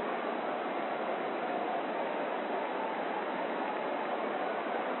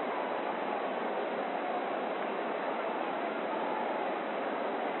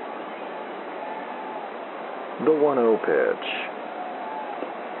 The 1-0 pitch.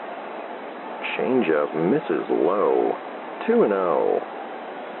 Changeup misses low, 2-0.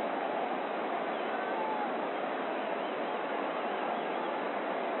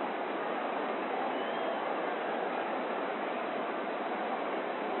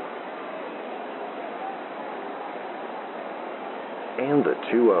 And the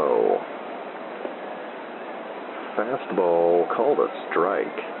 2-0. Fastball called a strike.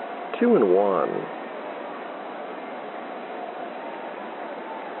 2-1.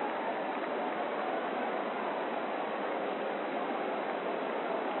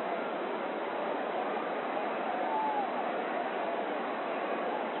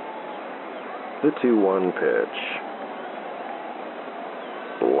 The 2-1 pitch.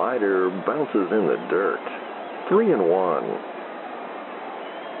 Slider bounces in the dirt. 3-1.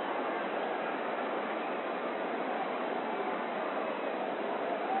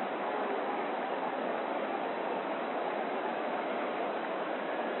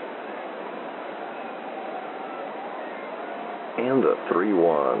 And the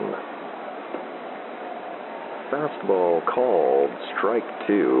 3-1. Fastball called strike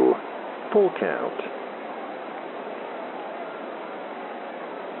 2. Full count.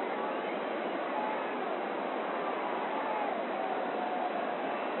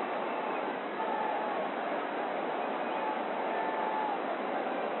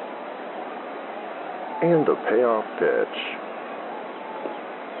 And the payoff pitch.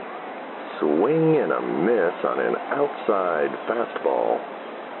 Swing and a miss on an outside fastball.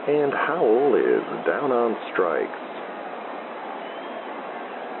 And Howell is down on strikes.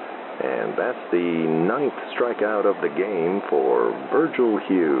 And that's the 9th strikeout of the game for Virgil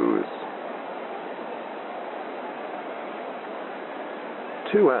Hughes.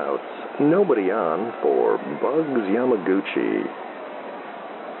 2 outs, nobody on for Bugs Yamaguchi.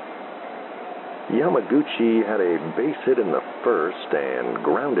 Yamaguchi had a base hit in the 1st and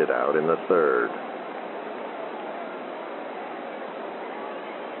grounded out in the 3rd.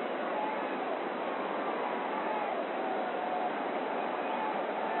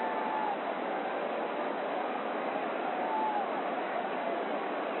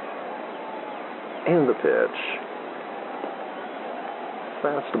 And the pitch.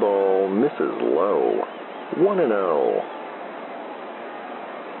 Fastball misses low. 1-0.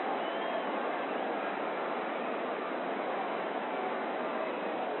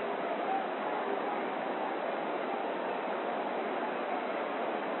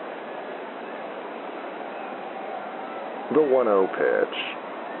 The 1-0 pitch.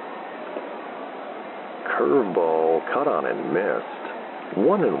 Curveball cut on and missed.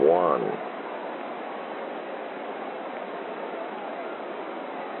 1-1.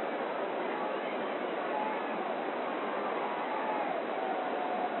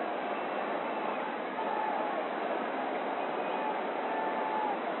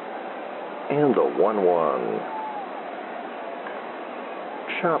 And the 1-1.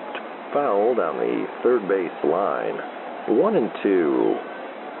 Chopped foul down the third base line. 1-2.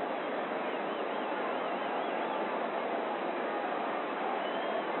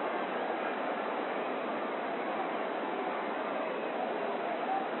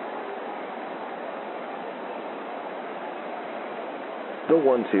 The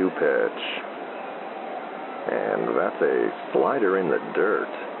 1-2 pitch. And that's a slider in the dirt.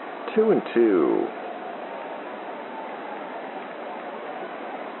 2-2.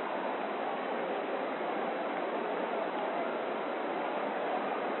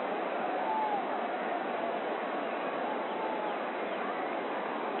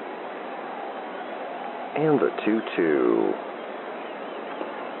 And the 2-2.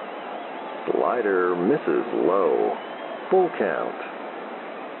 Slider misses low. Full count.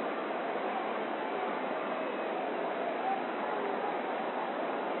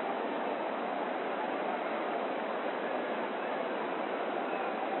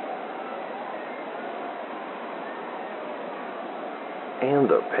 And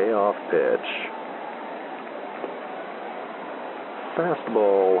the payoff pitch.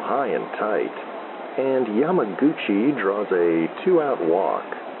 Fastball high and tight, and Yamaguchi draws a 2-out walk.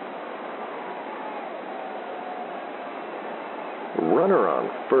 Runner on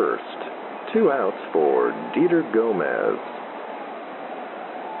first, 2 outs for Dieter Gomez.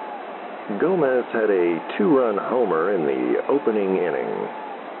 Gomez had a 2-run homer in the opening inning.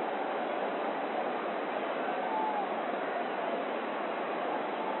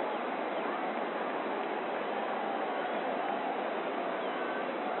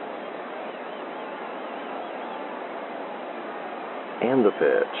 And the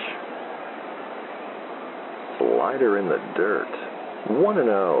pitch. Slider in the dirt.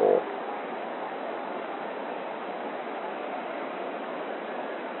 1-0.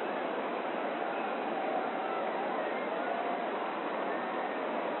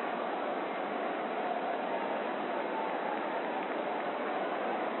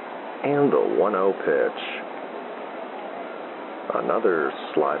 And the 1-0 pitch. Another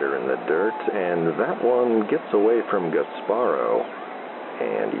slider in the dirt, and that one gets away from Gasparo.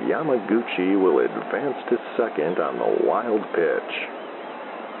 And Yamaguchi will advance to second on the wild pitch.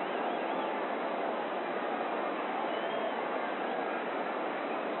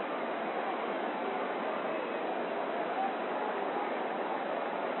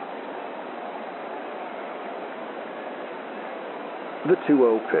 The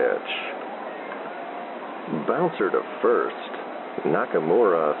 2-0 pitch. Bouncer to first.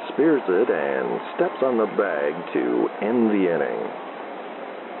 Nakamura spears it and steps on the bag to end the inning.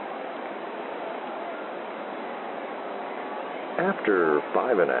 After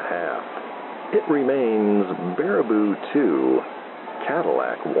 5.5, it remains Baraboo 2,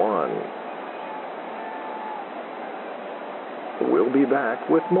 Cadillac 1. We'll be back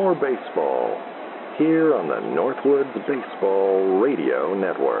with more baseball here on the Northwoods Baseball Radio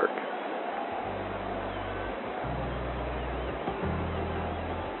Network.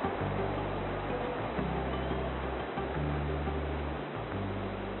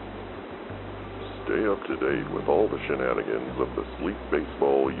 Stay up to date with all the shenanigans of the Sleep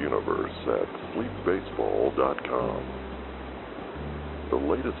Baseball universe at sleepbaseball.com. The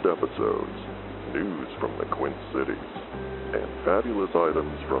latest episodes, news from the Quint Cities, and fabulous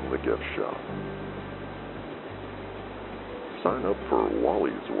items from the gift shop. Sign up for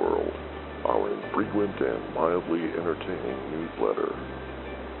Wally's World, our infrequent and mildly entertaining newsletter.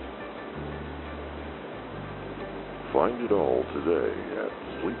 Find it all today at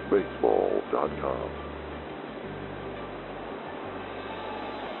sleepbaseball.com.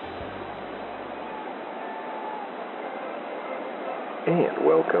 And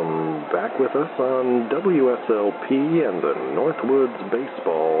welcome back with us on WSLP and the Northwoods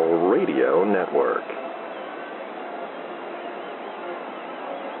Baseball Radio Network.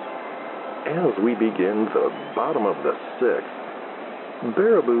 As we begin the bottom of the 6th,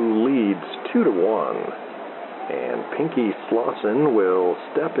 Baraboo leads 2-1. And Pinky Slauson will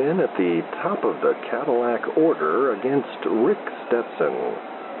step in at the top of the Cadillac order against Rick Stetson.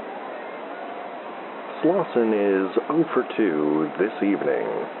 Slauson is 0 for 2 this evening.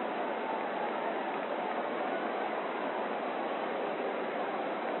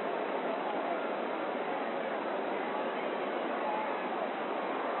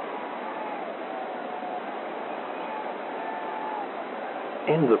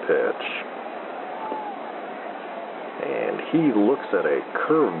 And the pitch. And he looks at a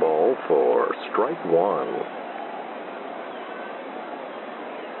curveball for strike one.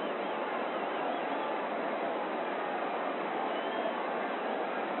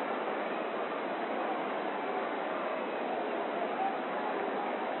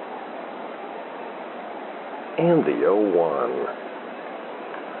 And the 0-1.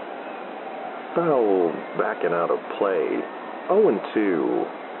 Foul backing out of play. 0-2.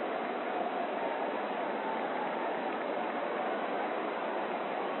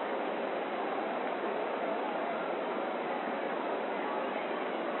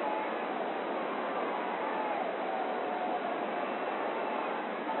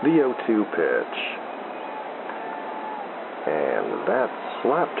 The 0-2 pitch. And that's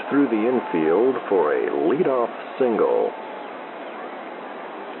slapped through the infield for a leadoff single.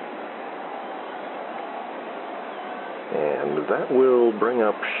 And that will bring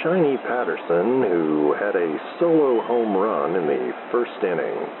up Shiny Patterson, who had a solo home run in the first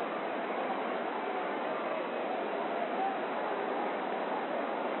inning.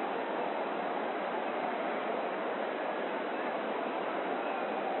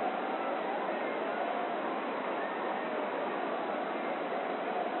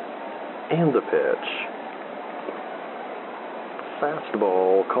 And the pitch.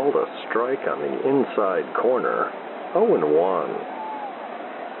 Fastball called a strike on the inside corner. 0-1.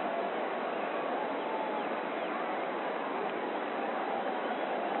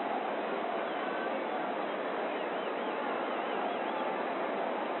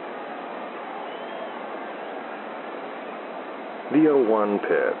 The 0-1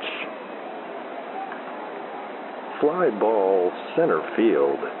 pitch. Fly ball center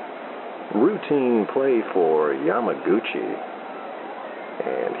field. Routine play for Yamaguchi.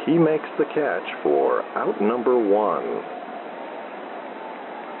 And he makes the catch for out number one.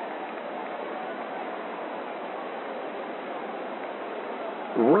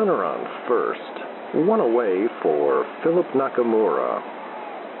 Runner on first. One away for Philip Nakamura.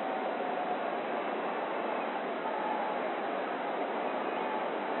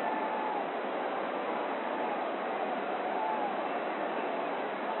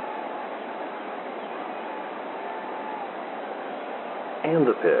 And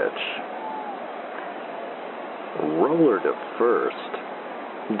the pitch. Roller to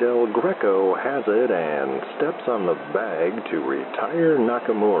first. Del Greco has it and steps on the bag to retire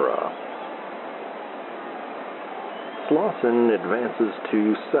Nakamura. Slauson advances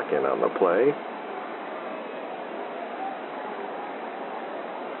to second on the play.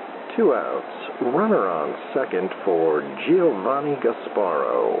 2 outs. Runner on second for Giovanni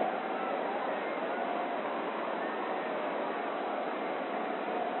Gasparo.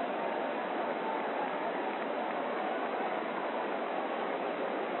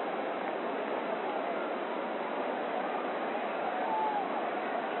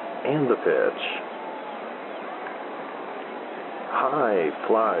 And the pitch. High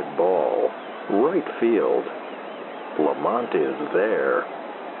fly ball, right field. Lamont is there,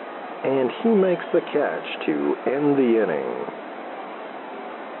 and he makes the catch to end the inning.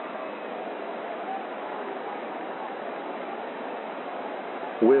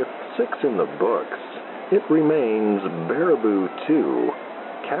 With 6 in the books, it remains Baraboo 2,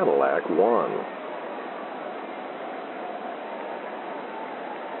 Cadillac 1.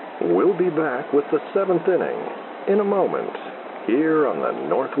 We'll be back with the 7th inning in a moment here on the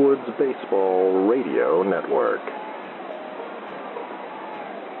Northwoods Baseball Radio Network.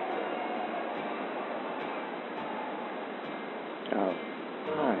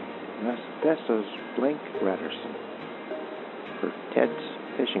 Hi, this is Blake Redderson for Ted's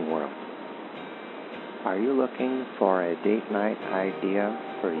Fishing World. Are you looking for a date night idea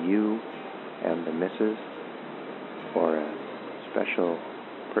for you and the missus, or a special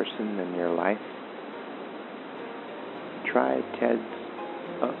person in your life? Try Ted's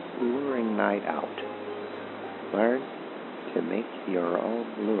Luring Night Out. Learn to make your own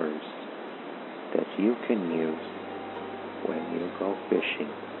lures that you can use when you go fishing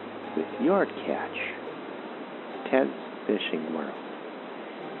with your catch. Ted's Fishing World.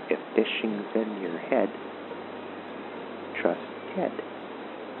 If fishing's in your head, trust Ted.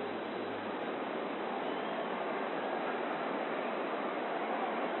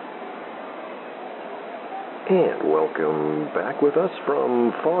 And welcome back with us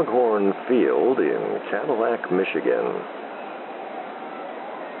from Foghorn Field in Cadillac, Michigan.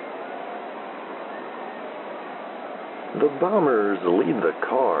 The Bombers lead the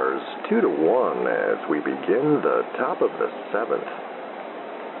Cars 2-1 as we begin the top of the 7th.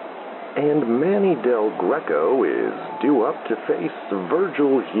 and Manny Del Greco is due up to face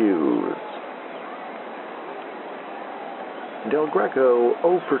Virgil Hughes. Del Greco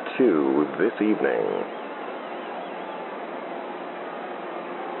 0 for 2 this evening.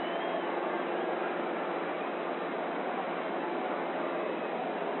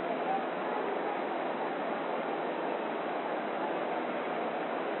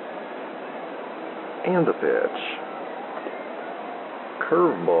 And the pitch.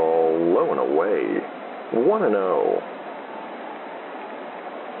 Curveball low and away. 1-0.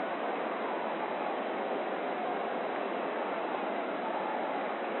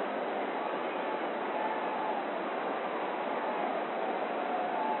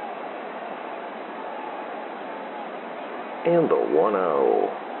 And the 1-0.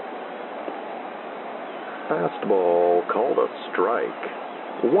 Fastball called a strike.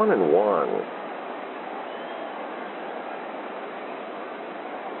 1-1.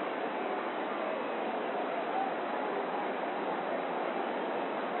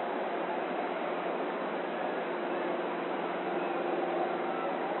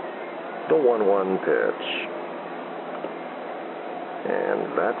 The 1-1 pitch. And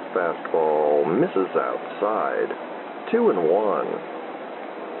that fastball misses outside. 2-1.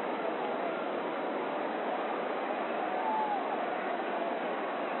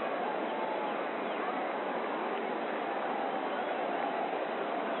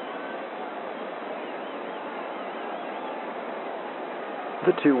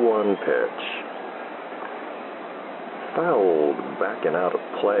 The 2-1 pitch. Fouled back and out of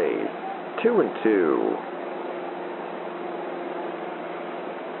play. 2-2.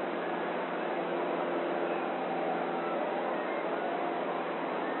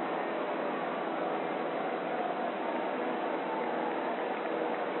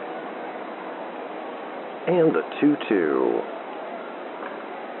 And the 2-2.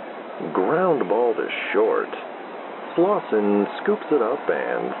 Ground ball to short. Slauson scoops it up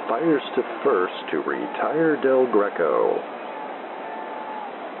and fires to first to retire Del Greco.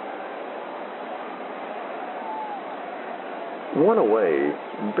 One away,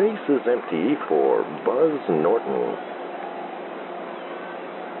 bases empty for Buzz Norton.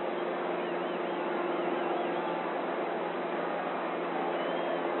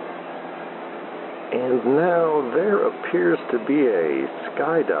 And now there appears to be a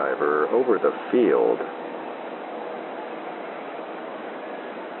skydiver over the field.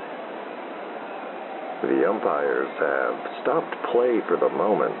 The umpires have stopped play for the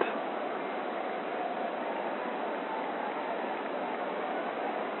moment.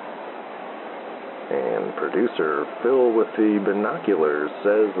 And producer Phil with the binoculars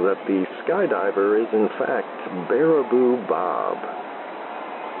says that the skydiver is in fact Baraboo Bob.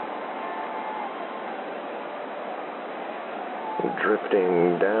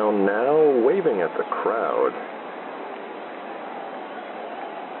 Drifting down now, waving at the crowd.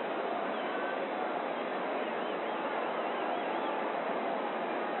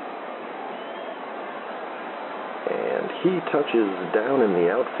 And he touches down in the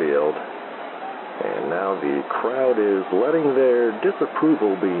outfield. And now the crowd is letting their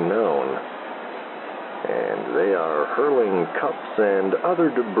disapproval be known. And they are hurling cups and other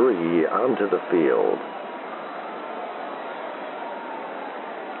debris onto the field.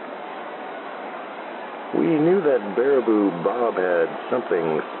 We knew that Baraboo Bob had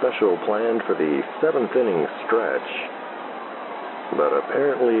something special planned for the 7th inning stretch, but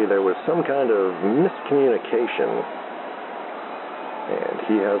apparently there was some kind of miscommunication, and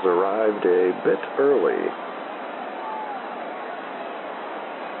he has arrived a bit early.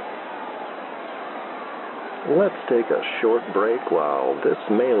 Let's take a short break while this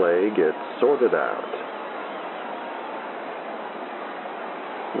melee gets sorted out.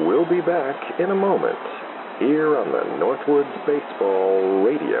 We'll be back in a moment here on the Northwoods Baseball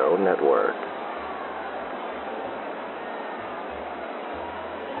Radio Network.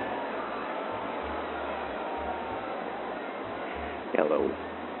 Hello,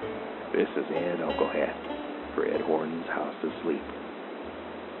 this is Ed Uncle Hat for Ed Horton's House of Sleep.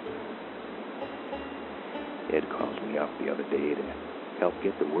 Ed called me up the other day to help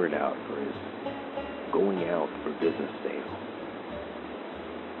get the word out for his going out for business sale.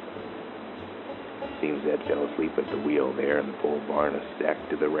 Seems Ed fell asleep at the wheel there, and the pole barn is stacked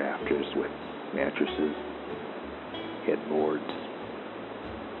to the rafters with mattresses, headboards,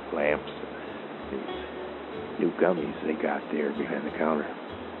 lamps, and these new gummies they got there behind the counter.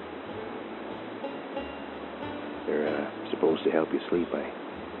 They're supposed to help you sleep. I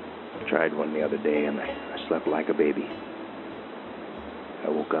tried one the other day, and I slept like a baby. I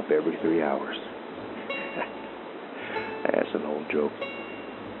woke up every 3 hours. That's an old joke.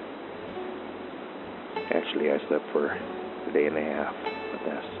 Actually, I slept for a day and a half, but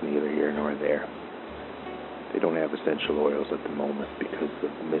that's neither here nor there. They don't have essential oils at the moment because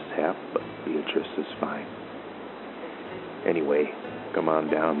of the mishap, but Beatrice is fine. Anyway, come on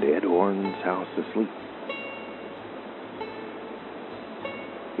down to Ed Horn's house to sleep.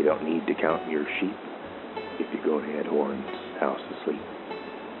 You don't need to count your sheep if you go to Ed Horn's house to sleep.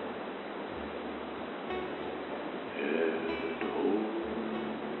 Ed Horn.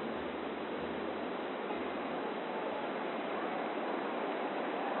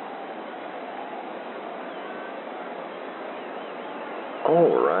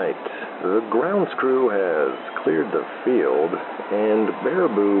 All right, the grounds crew has cleared the field, and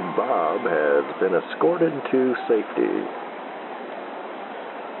Baraboo Bob has been escorted to safety.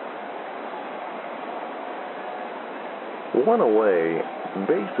 One away,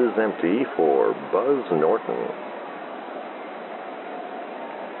 base is empty for Buzz Norton.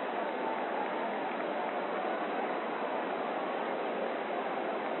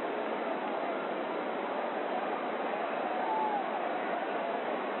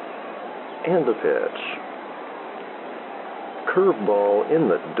 And the pitch. Curveball in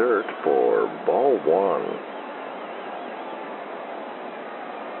the dirt for ball one.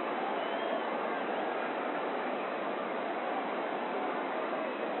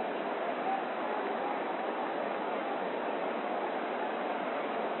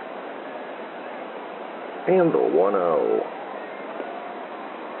 And the 1-0.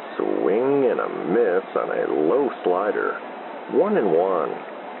 Swing and a miss on a low slider. 1-1.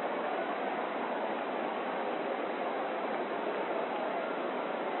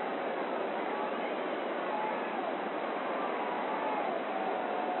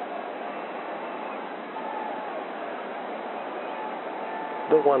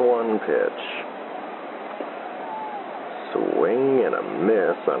 The 1-1 pitch. Swing and a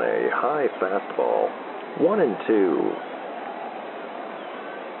miss on a high fastball. 1-2.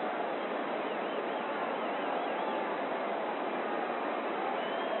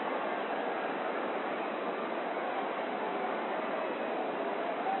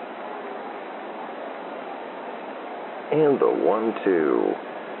 And the 1-2.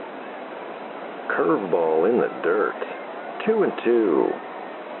 Curveball in the dirt. 2-2.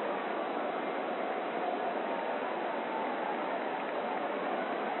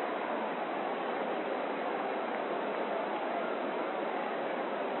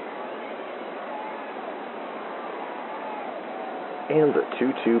 And the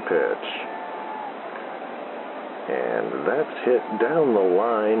 2-2 pitch. And that's hit down the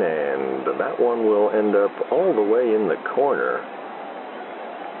line, and that one will end up all the way in the corner.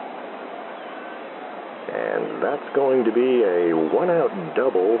 And that's going to be a one-out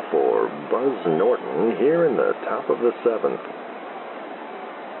double for Buzz Norton here in the top of the seventh.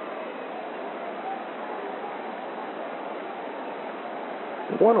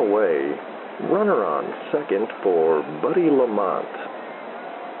 One away, runner on second for Buddy Lamont.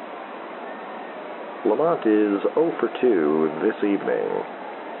 Lamont is 0 for 2 this evening.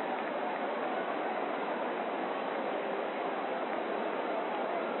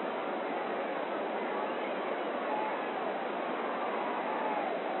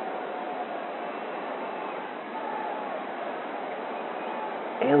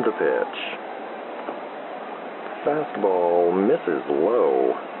 And the pitch. Fastball misses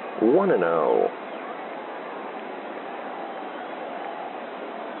low. 1-0.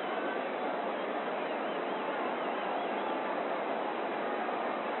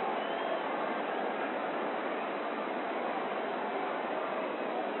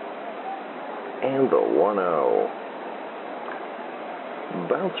 And the 1-0.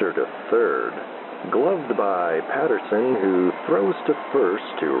 Bouncer to third. Gloved by Patterson, who throws to first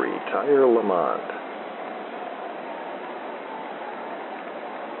to retire Lamont.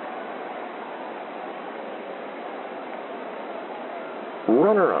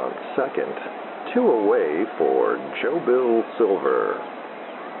 Runner on second. 2 away for Joe Bill Silver.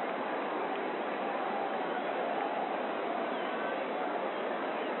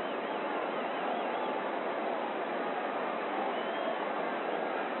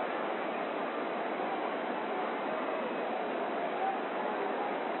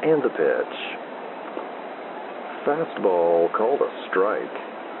 And the pitch. Fastball called a strike.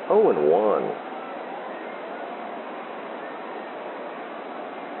 0-1.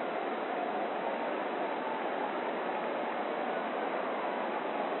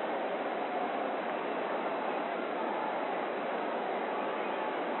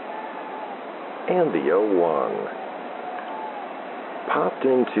 And the 0-1. Popped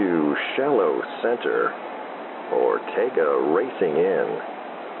into shallow center. Ortega racing in.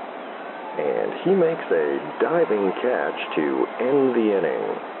 And he makes a diving catch to end the inning.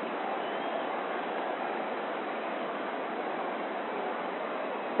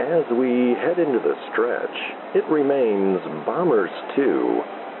 As we head into the stretch, it remains Bombers 2,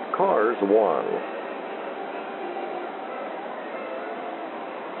 Cars 1.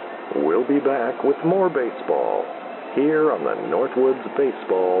 We'll be back with more baseball here on the Northwoods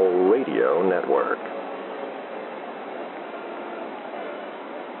Baseball Radio Network.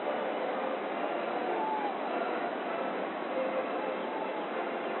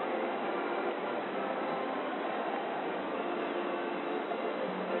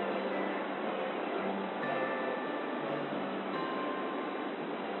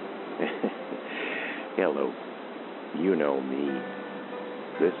 Hello. You know me.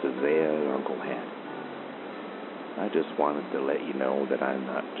 This is Ed, Uncle Hat. I just wanted to let you know that I'm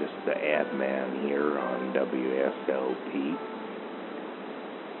not just the ad man here on WSLP.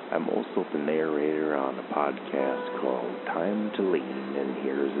 I'm also the narrator on a podcast called Time to Lean, and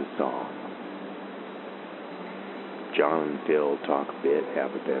here's a song. John and Phil talk a bit,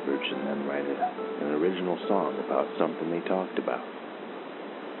 have a beverage, and then write an original song about something they talked about.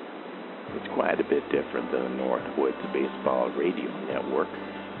 It's quite a bit different than the Northwoods Baseball Radio Network,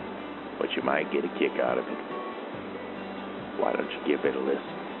 but you might get a kick out of it. Why don't you give it a listen?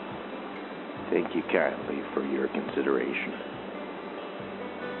 Thank you kindly for your consideration.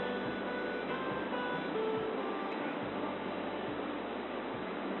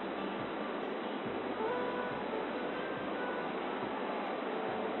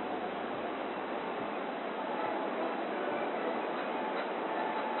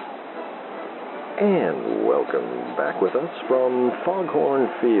 And welcome back with us from Foghorn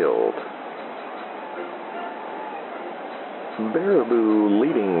Field. Baraboo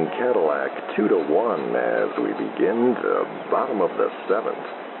leading Cadillac 2-1 as we begin the bottom of the 7th.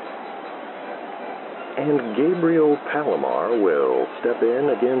 And Gabriel Palomar will step in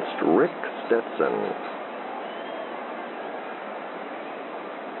against Rick Stetson.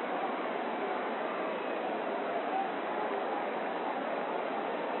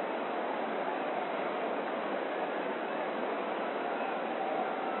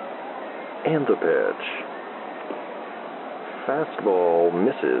 And the pitch. Fastball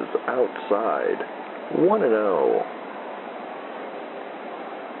misses outside. 1-0.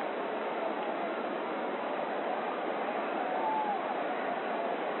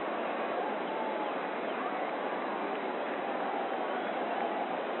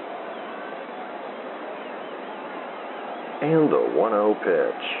 And the 1-0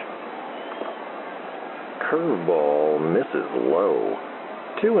 pitch. Curveball misses low.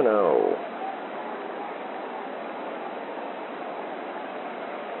 2-0.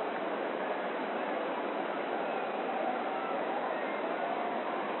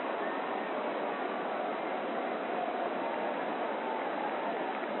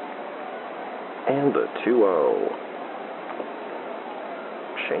 And the 2-0.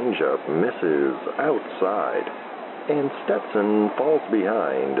 Changeup misses outside, and Stetson falls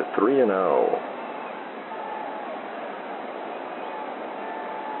behind 3-0.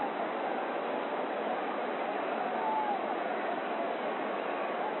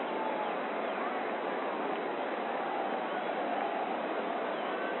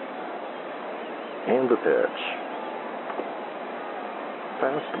 And the pitch.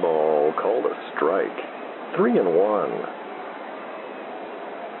 Fastball called a strike. 3-1.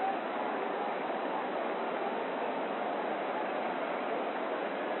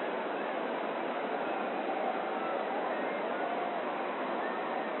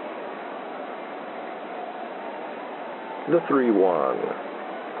 The 3-1.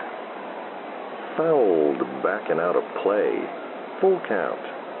 Fouled back and out of play. Full count.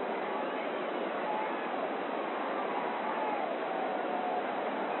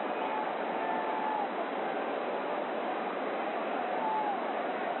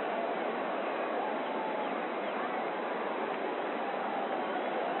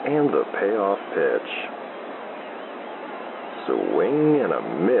 And the payoff pitch. Swing and a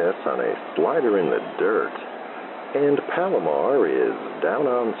miss on a slider in the dirt. And Palomar is down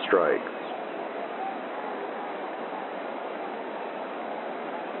on strikes.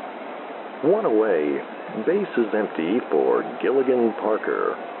 One away, base is empty for Gilligan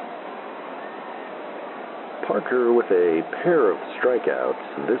Parker. Parker with a pair of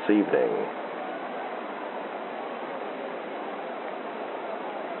strikeouts this evening.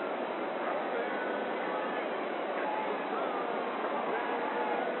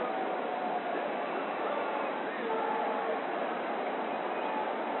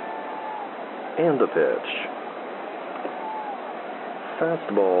 And the pitch.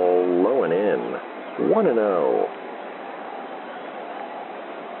 fastball low and in, 1-0.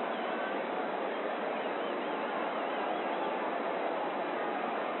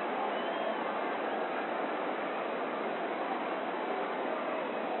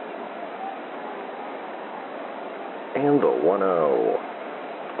 And the 1-0.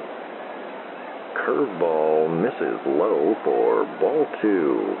 Curveball misses low for ball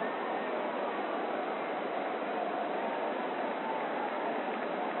 2.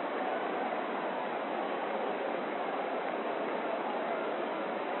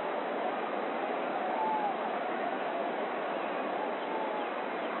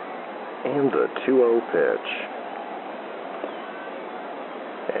 And the 2-0 pitch.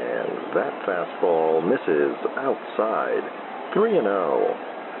 And that fastball misses outside, 3-0.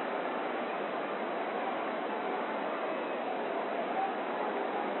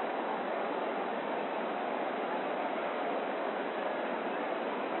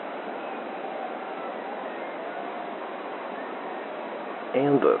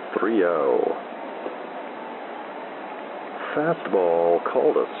 And the 3-0. Fastball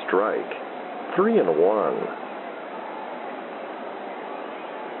called a strike, 3-1.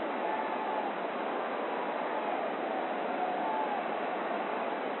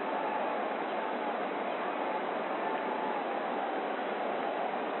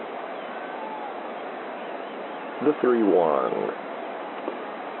 The 3-1.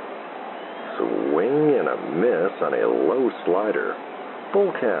 Swing and a miss on a low slider.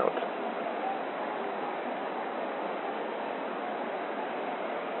 Full count.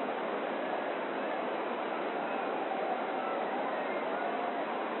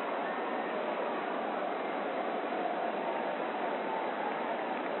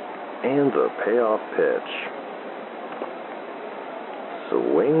 And the payoff pitch.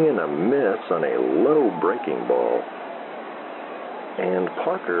 Swing and a miss on a low breaking ball. And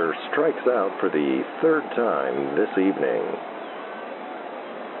Parker strikes out for the 3rd time this evening.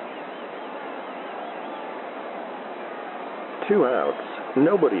 Two outs,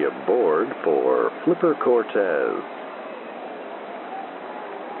 nobody aboard for Flipper Cortez.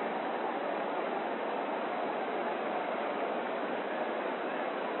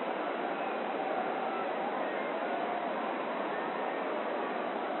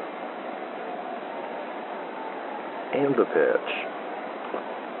 And the pitch.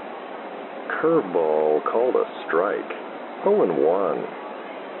 Curveball called a strike, 0-1.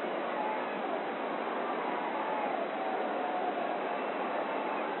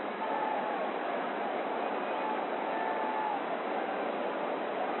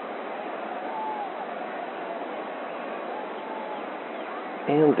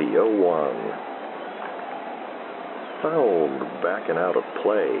 And the 0-1. Fouled back and out of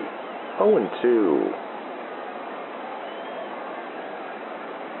play, 0-2.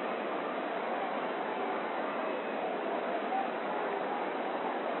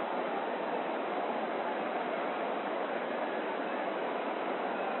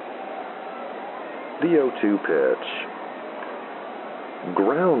 The 0-2 pitch.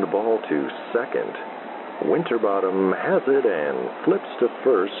 Ground ball to second. Winterbottom has it and flips to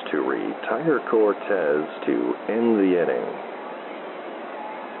first to retire Cortez to end the inning.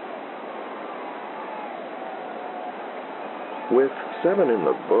 With 7 in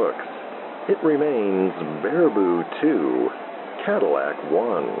the books, it remains Baraboo 2, Cadillac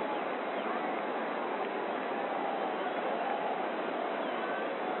 1.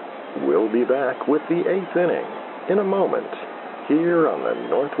 We'll be back with the 8th inning in a moment here on the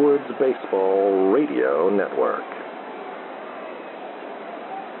Northwoods Baseball Radio Network.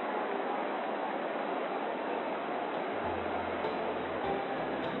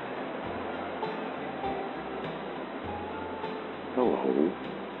 Hello,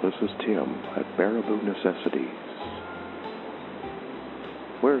 this is Tim at Baraboo Necessities.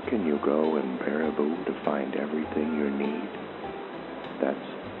 Where can you go in Baraboo to find everything you need? That's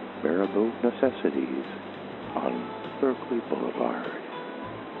Baraboo Necessities on Berkeley Boulevard.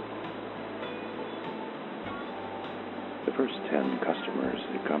 The first 10 customers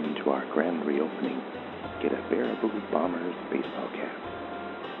that come to our grand reopening get a Baraboo Bombers baseball cap.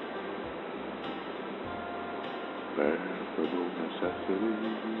 Baraboo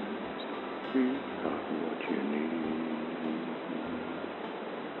Necessities, we've got what you need.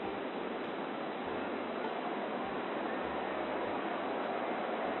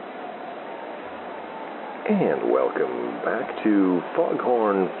 And welcome back to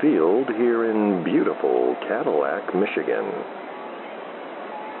Foghorn Field here in beautiful Cadillac, Michigan.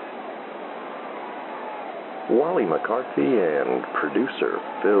 Wally McCarthy and producer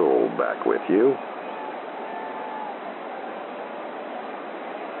Phil back with you.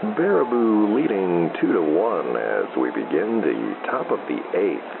 Baraboo leading 2-1 as we begin the top of the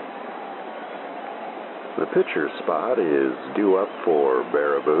 8th. The pitcher spot is due up for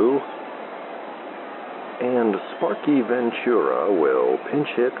Baraboo, and Sparky Ventura will pinch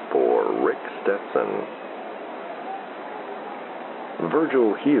hit for Rick Stetson.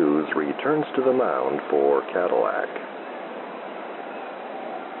 Virgil Hughes returns to the mound for Cadillac.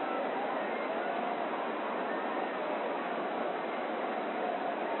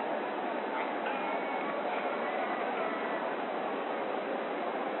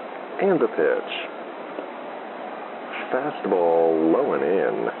 And the pitch. Fastball low and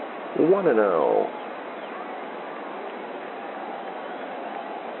in. 1-0.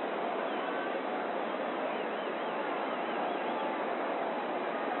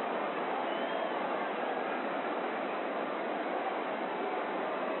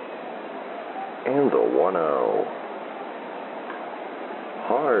 And the 1-0.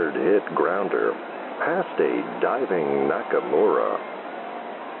 Hard hit grounder past a diving Nakamura.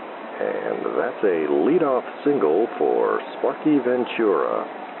 And that's a leadoff single for Sparky Ventura.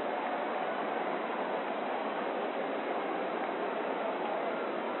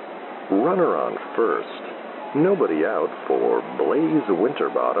 Runner on first. Nobody out for Blaze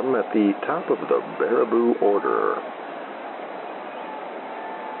Winterbottom at the top of the Baraboo order.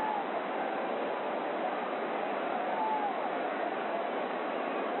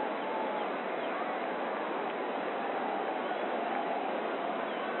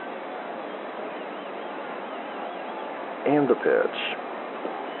 And the pitch.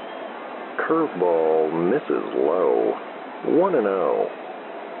 Curveball misses low. 1-0.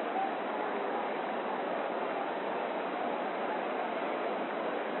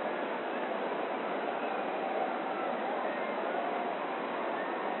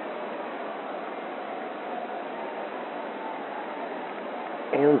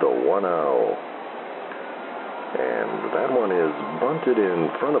 And the 1-0. And that one is bunted in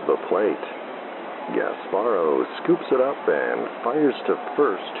front of the plate. Gasparo scoops it up and fires to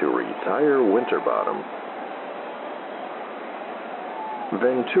first to retire Winterbottom.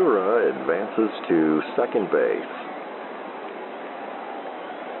 Ventura advances to second base.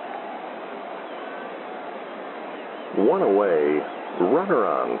 One away, runner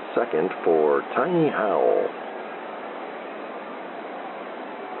on second for Tiny Howell.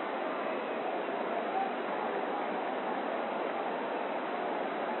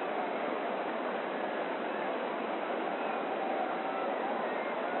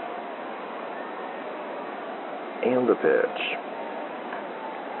 And the pitch.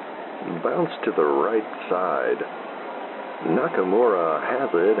 Bounce to the right side. Nakamura has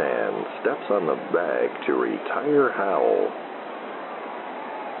it and steps on the bag to retire Howell.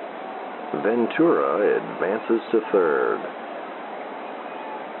 Ventura advances to third.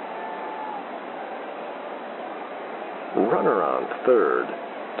 Runner on third.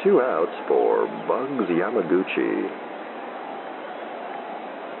 2 outs for Bugs Yamaguchi.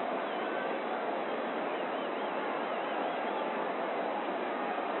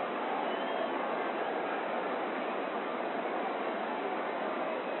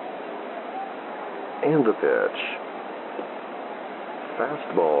 And the pitch.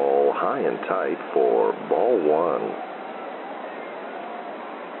 Fastball high and tight for ball 1.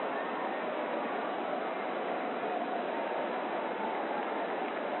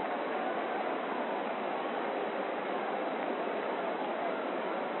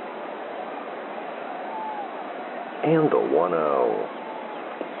 And the 1-0.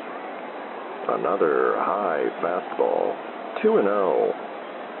 Another high fastball. 2-0.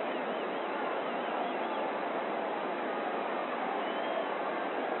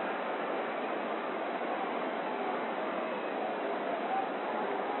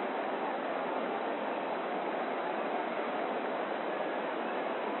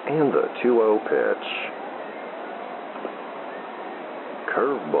 And the 2-0 pitch.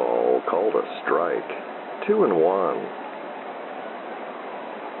 Curveball called a strike. 2-1.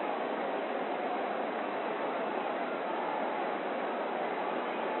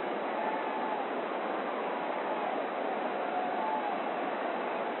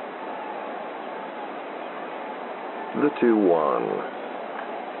 The 2-1.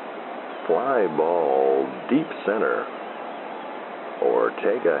 Fly ball deep center.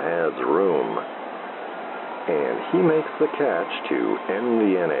 Ortega has room, and he makes the catch to end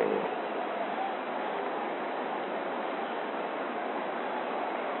the inning.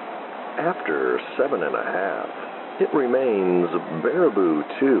 After 7.5, it remains Baraboo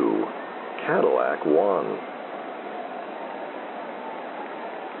 2, Cadillac 1.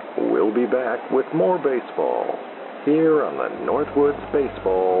 We'll be back with more baseball here on the Northwoods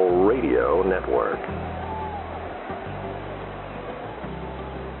Baseball Radio Network.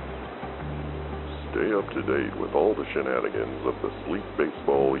 Stay up to date with all the shenanigans of the Sleep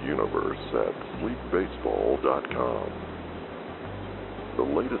Baseball universe at sleepbaseball.com. The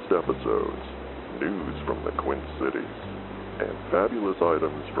latest episodes, news from the Quint Cities, and fabulous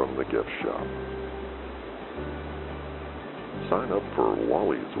items from the gift shop. Sign up for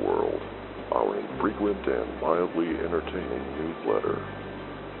Wally's World, our infrequent and mildly entertaining newsletter.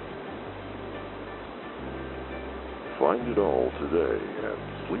 Find it all today at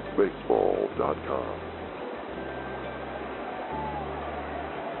sleepbaseball.com.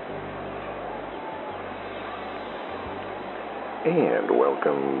 And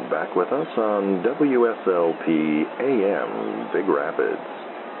welcome back with us on WSLP AM Big Rapids.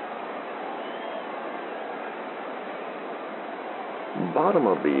 Bottom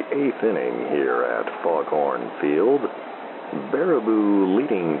of the 8th inning here at Foghorn Field. Baraboo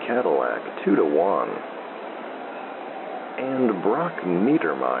leading Cadillac 2-1. And Brock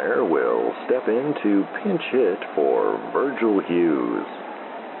Niedermeyer will step in to pinch hit for Virgil Hughes.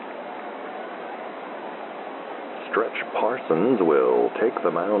 Stretch Parsons will take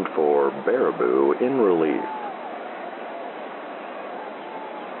the mound for Baraboo in relief.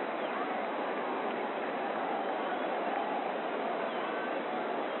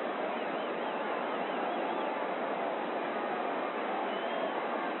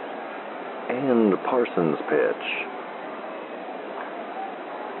 And Parsons' pitch.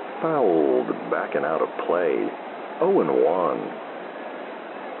 Fouled, back and out of play. 0-1.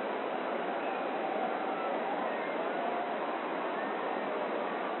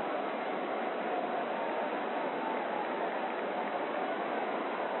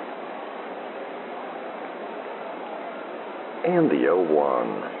 And the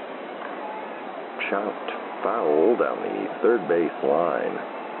 0-1. Chopped foul down the third base line.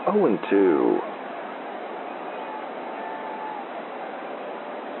 0-2.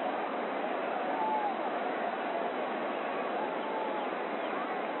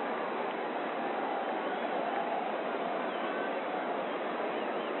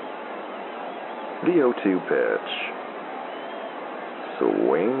 The 0-2 pitch.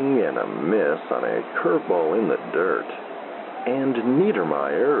 Swing and a miss on a curveball in the dirt. And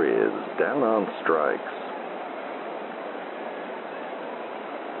Niedermeyer is down on strikes.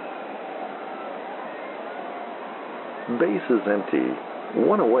 Base is empty.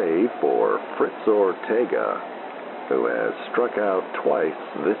 One away for Fritz Ortega, who has struck out twice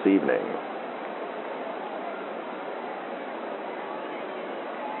this evening.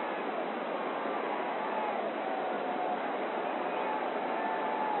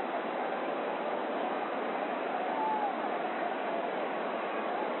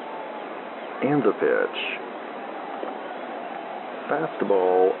 And the pitch.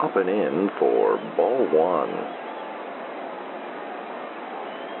 Fastball up and in for ball 1.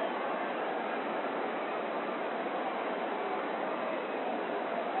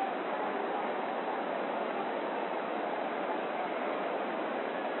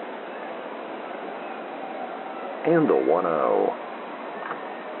 And the 1-0.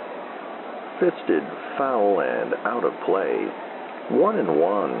 Fisted foul and out of play.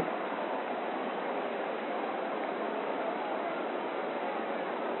 1-1.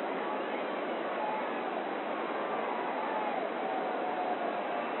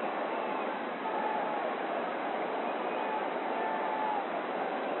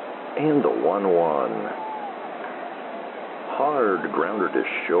 And the 1-1. Hard grounder to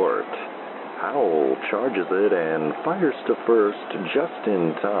short. Howell charges it and fires to first just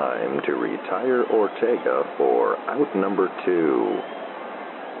in time to retire Ortega for out number 2.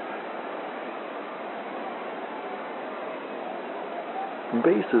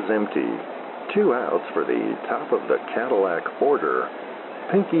 Base is empty. 2 outs for the top of the Cadillac order,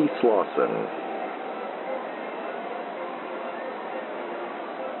 Pinky Slauson.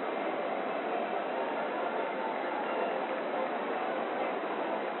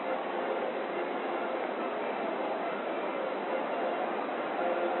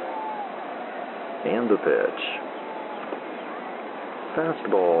 And the pitch.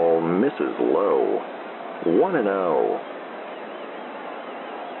 Fastball misses low. 1-0.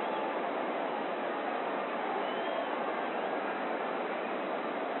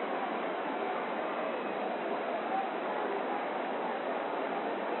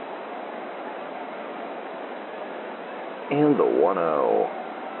 And the 1-0.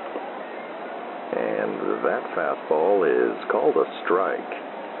 And that fastball is called a strike.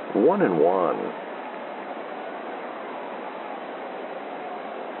 1-1.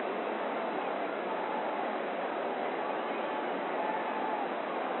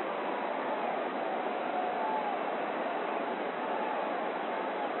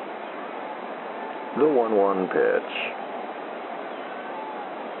 The 1-1 pitch.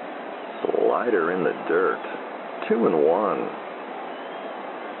 Slider in the dirt. 2-1.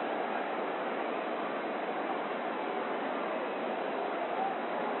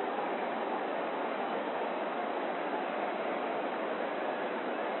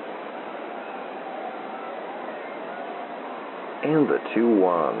 And the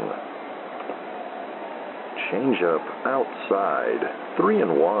 2-1. Changeup outside.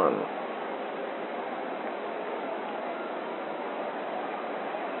 3-1.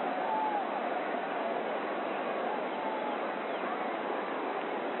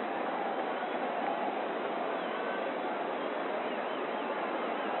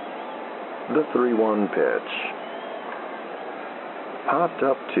 The 3-1 pitch. Popped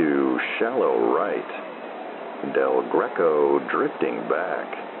up to shallow right. Del Greco drifting back.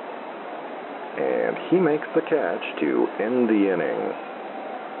 And he makes the catch to end the inning.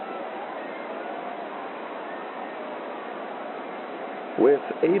 With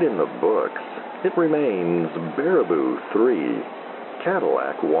 8 in the books, it remains Baraboo 3,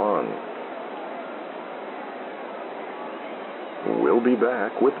 Cadillac 1. We'll be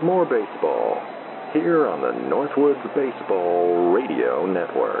back with more baseball here on the Northwoods Baseball Radio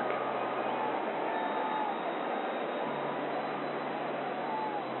Network.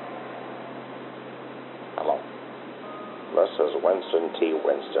 Hello. This is Winston T.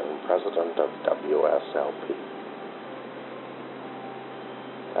 Winston, President of WSLP.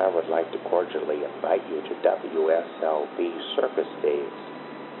 I would like to cordially invite you to WSLP Circus Days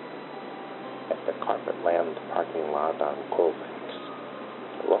at the Carpetland parking lot on Colfax.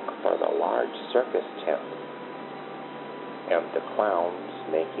 Look for the large circus tent and the clowns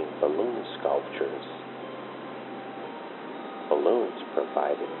making balloon sculptures. Balloons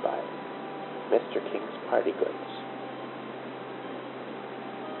provided by Mr. King's Party Goods.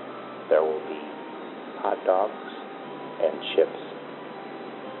 There will be hot dogs and chips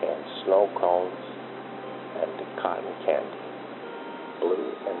and snow cones and cotton candy,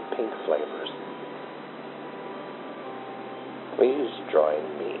 blue and pink flavors. Please join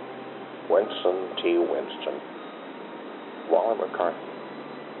me, Winston T. Winston, Wally McCarthy,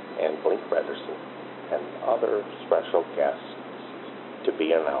 and Blink Rederson, and other special guests to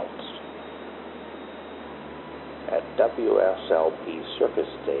be announced at WSLP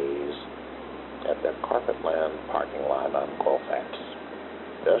Circus Days at the Carpetland parking lot on Colfax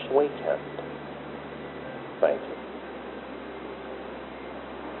this weekend. Thank you.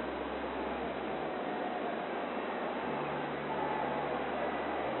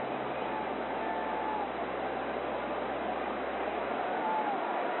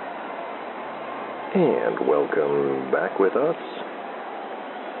 And welcome back with us.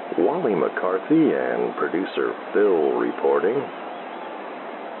 Wally McCarthy and producer Phil reporting.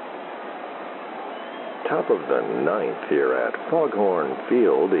 Top of the 9th here at Foghorn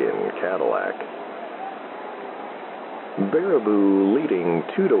Field in Cadillac. Baraboo leading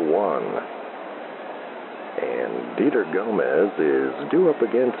 2-1. And Dieter Gomez is due up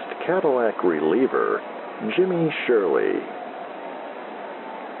against Cadillac reliever Jimmy Shirley.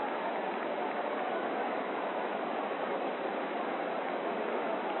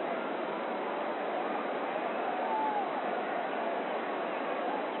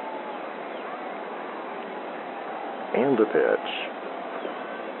 And the pitch.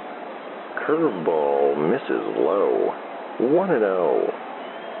 Curveball misses low. 1-0.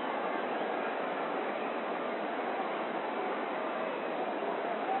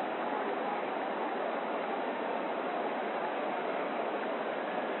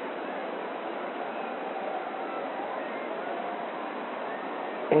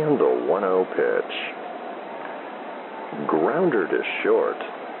 And the 1-0 pitch. Grounder to short.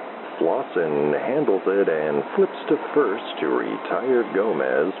 Lawson handles it and flips to first to retire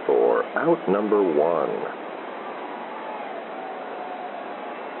Gomez for out number 1.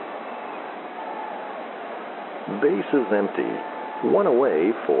 Base is empty. 1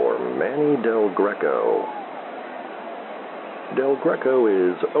 away for Manny Del Greco. Del Greco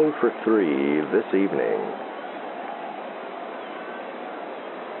is 0 for 3 this evening.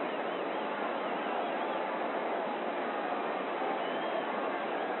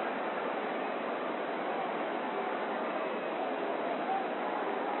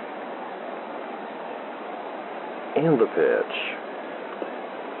 And the pitch.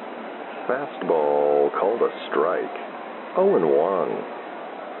 Fastball called a strike. 0-1.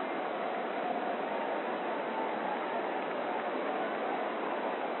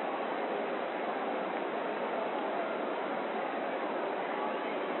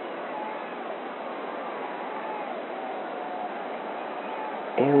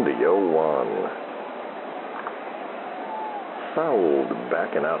 And the 0-1. fouled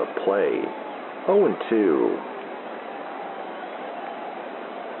back and out of play. 0-2.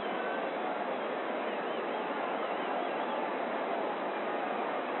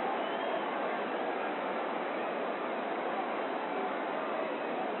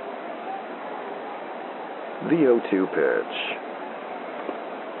 The 0-2 pitch.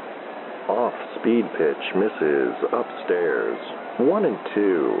 Off-speed pitch misses upstairs.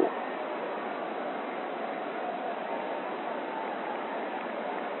 1-2.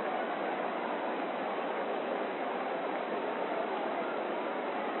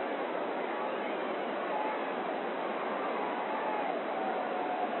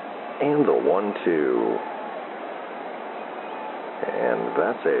 And the 1-2. And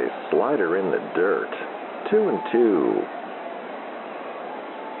that's a slider in the dirt. 2-2.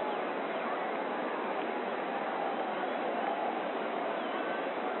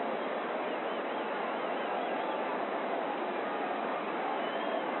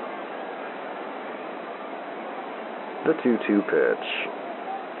 The 2-2 pitch.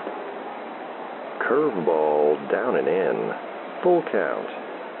 Curveball down and in. Full count.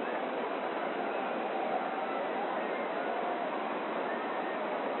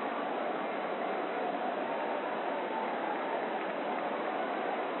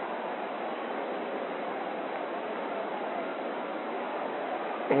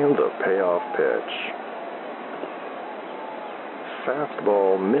 And the payoff pitch.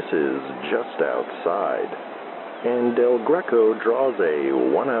 Fastball misses just outside, and Del Greco draws a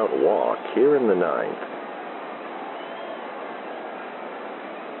one-out walk here in the ninth.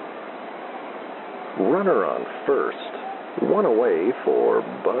 Runner on first, one away for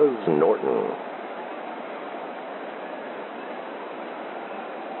Buzz Norton.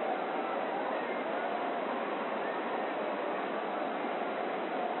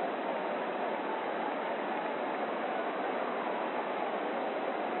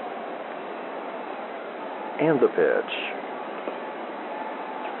 And the pitch.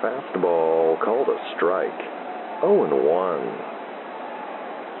 Fastball called a strike. 0-1.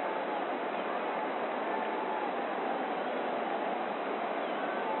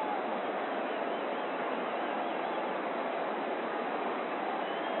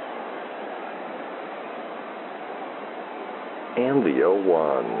 And the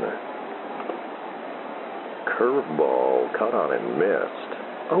 0-1. Curveball caught on and missed.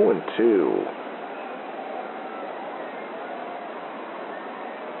 0-2.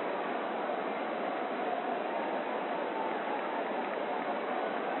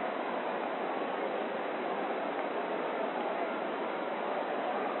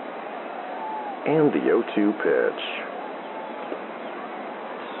 And the 0-2 pitch.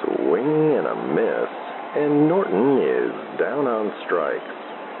 Swing and a miss, and Norton is down on strikes.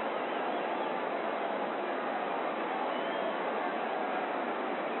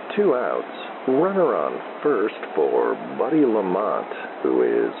 Two outs, runner on first for Buddy Lamont, who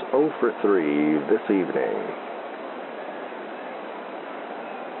is 0 for 3 this evening.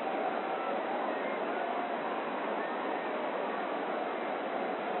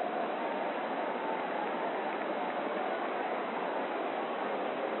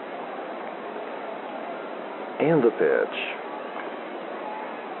 And the pitch.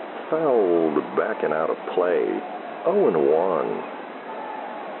 Fouled back and out of play. 0-1.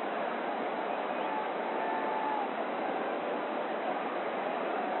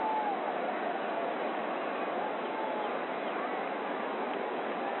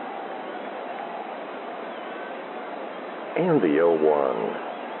 And the 0-1.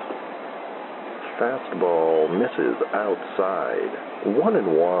 Fastball misses outside.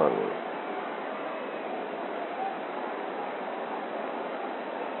 1-1.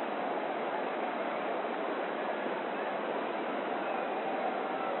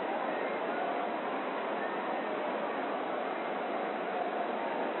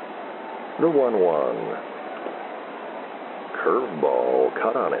 The 1-1. Curveball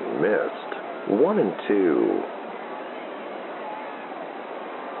cut on and missed. 1-2.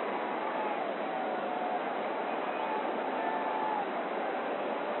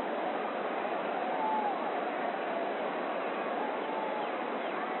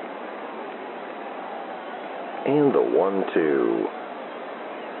 And the 1-2.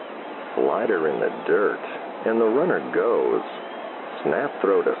 Slider in the dirt, and the runner goes. Snap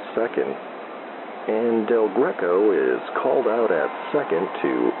throw to second, and Del Greco is called out at second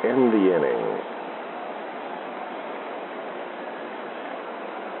to end the inning.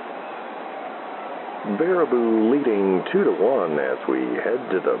 Baraboo leading 2-1 as we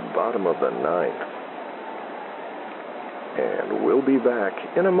head to the bottom of the ninth. And we'll be back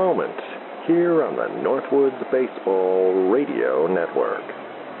in a moment here on the Northwoods Baseball Radio Network.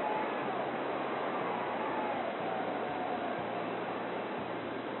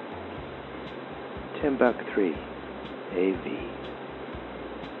 $10.3 AV.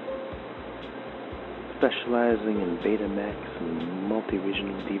 Specializing in Betamax and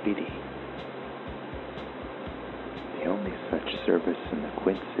multi-regional DVD. The only such service in the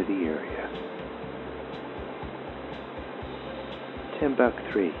Quint City area.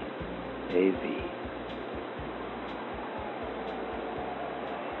 $10.3 AV.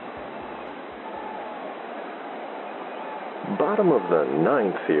 Bottom of the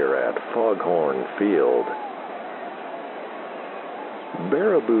ninth here at Foghorn Field.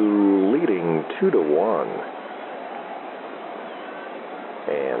 Baraboo leading 2-1.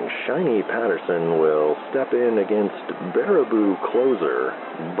 And Shiny Patterson will step in against Baraboo closer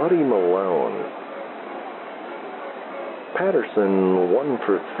Buddy Malone. Patterson 1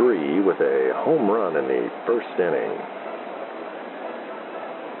 for 3 with a home run in the first inning.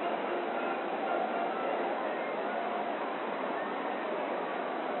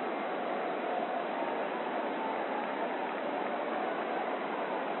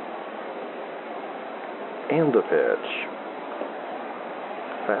 And the pitch.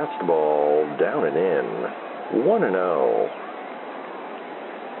 Fastball down and in. 1-0.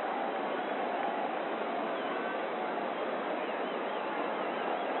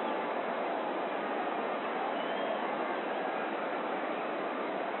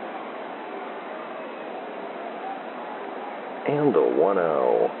 And the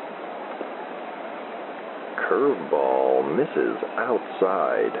 1-0. Curveball misses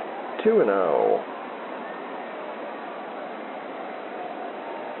outside. 2-0.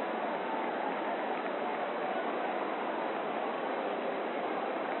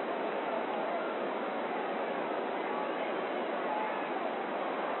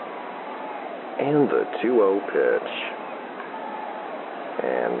 And the 2-0 pitch.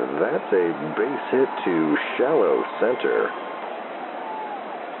 And that's a base hit to shallow center.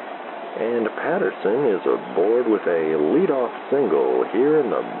 And Patterson is aboard with a leadoff single here in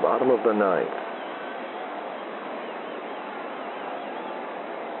the bottom of the ninth.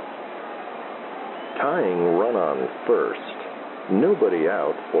 Tying run on first. Nobody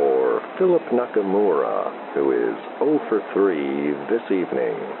out for Philip Nakamura, who is 0 for 3 this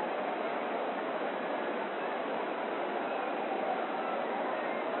evening.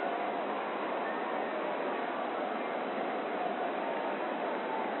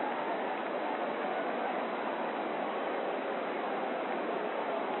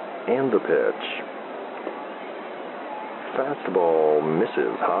 And the pitch. Fastball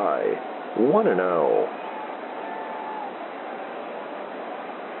misses high. 1-0.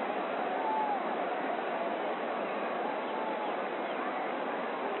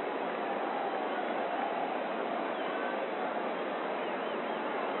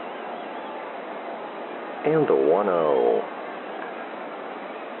 And the 1-0.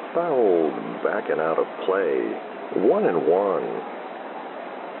 Fouled back and out of play. 1-1.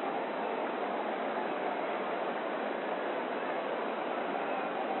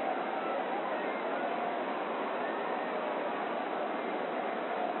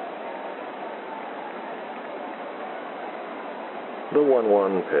 The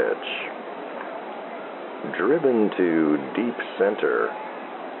 1-1 pitch. Driven to deep center.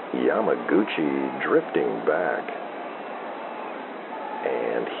 Yamaguchi drifting back.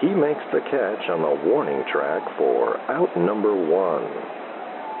 And he makes the catch on the warning track for out number 1.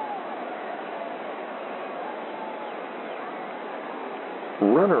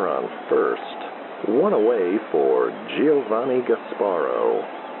 Runner on first. 1 away for Giovanni Gasparo.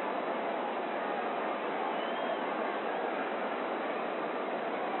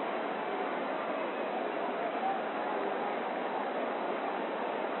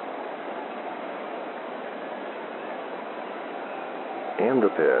 And the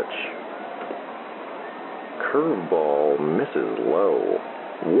pitch. Curveball misses low.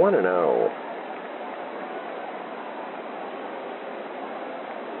 1-0.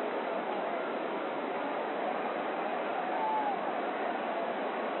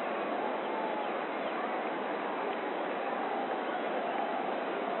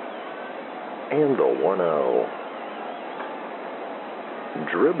 And the 1-0.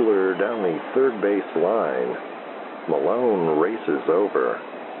 Dribbler down the third base line. Malone races over,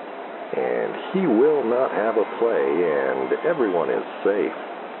 and he will not have a play, and everyone is safe.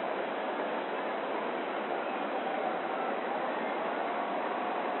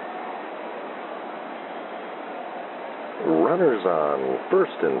 Runners on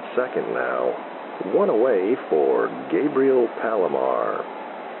first and second now. 1 away for Gabriel Palomar.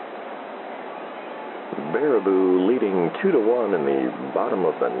 Baraboo leading 2-1 in the bottom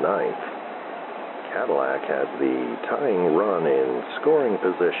of the ninth. Cadillac has the tying run in scoring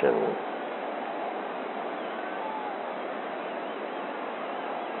position.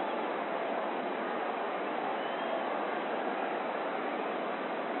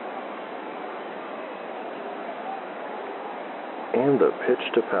 And the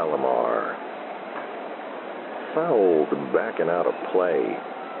pitch to Palomar. Fouled back and out of play.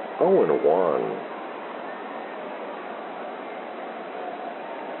 0-1.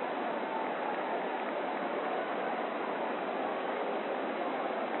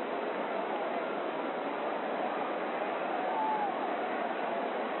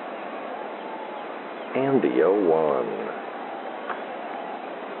 And the 0-1.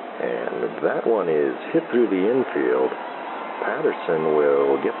 And that one is hit through the infield. Patterson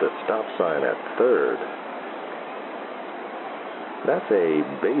will get the stop sign at third. That's a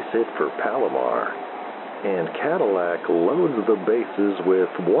base hit for Palomar. And Cadillac loads the bases with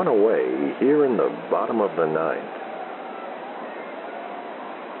one away here in the bottom of the ninth.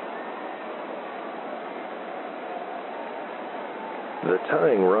 The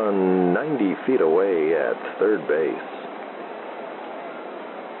tying run 90 feet away at third base.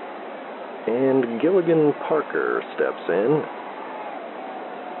 And Gilligan Parker steps in.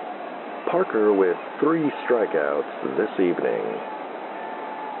 Parker with 3 strikeouts this evening.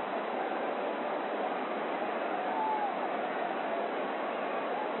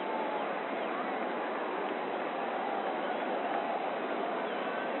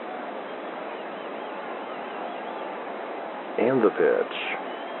 And the pitch.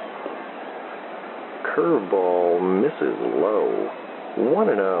 Curveball misses low.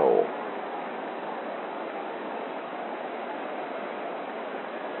 1-0.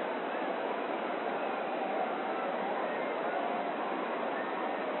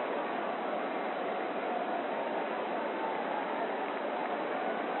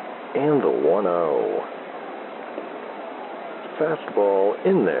 And the 1-0. Fastball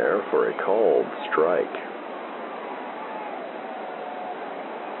in there for a called strike.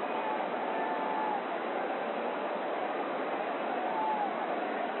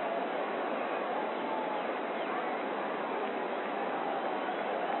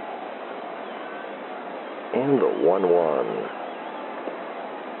 And the 1-1.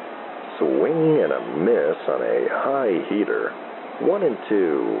 Swing and a miss on a high heater.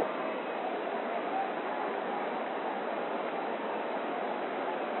 1-2.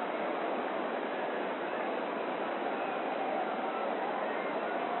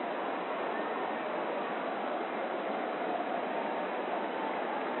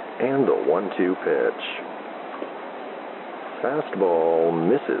 And the 1-2 pitch. Fastball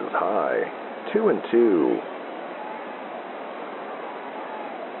misses high. 2-2.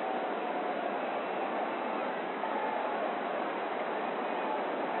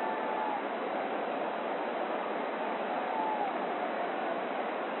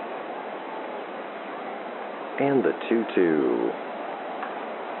 And the 2-2.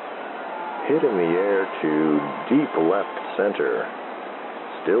 Hit in the air to deep left center.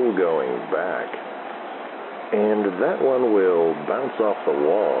 Still going back. And that one will bounce off the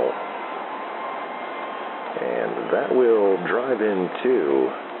wall. And that will drive in too.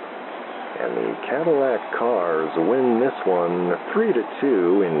 And the Cadillac Cars win this one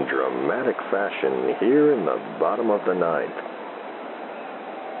 3-2 in dramatic fashion here in the bottom of the ninth.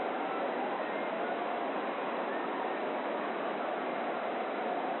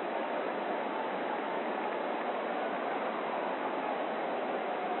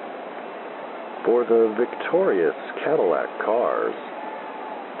 For the victorious Cadillac Cars,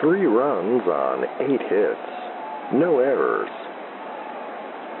 3 runs on 8 hits, no errors.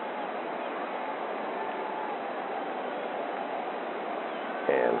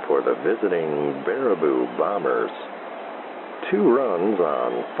 And for the visiting Baraboo Bombers, 2 runs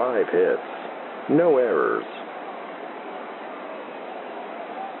on 5 hits, no errors.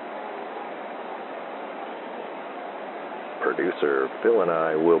 Producer Phil and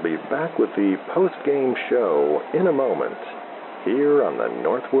I will be back with the post-game show in a moment here on the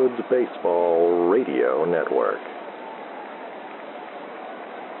Northwoods Baseball Radio Network.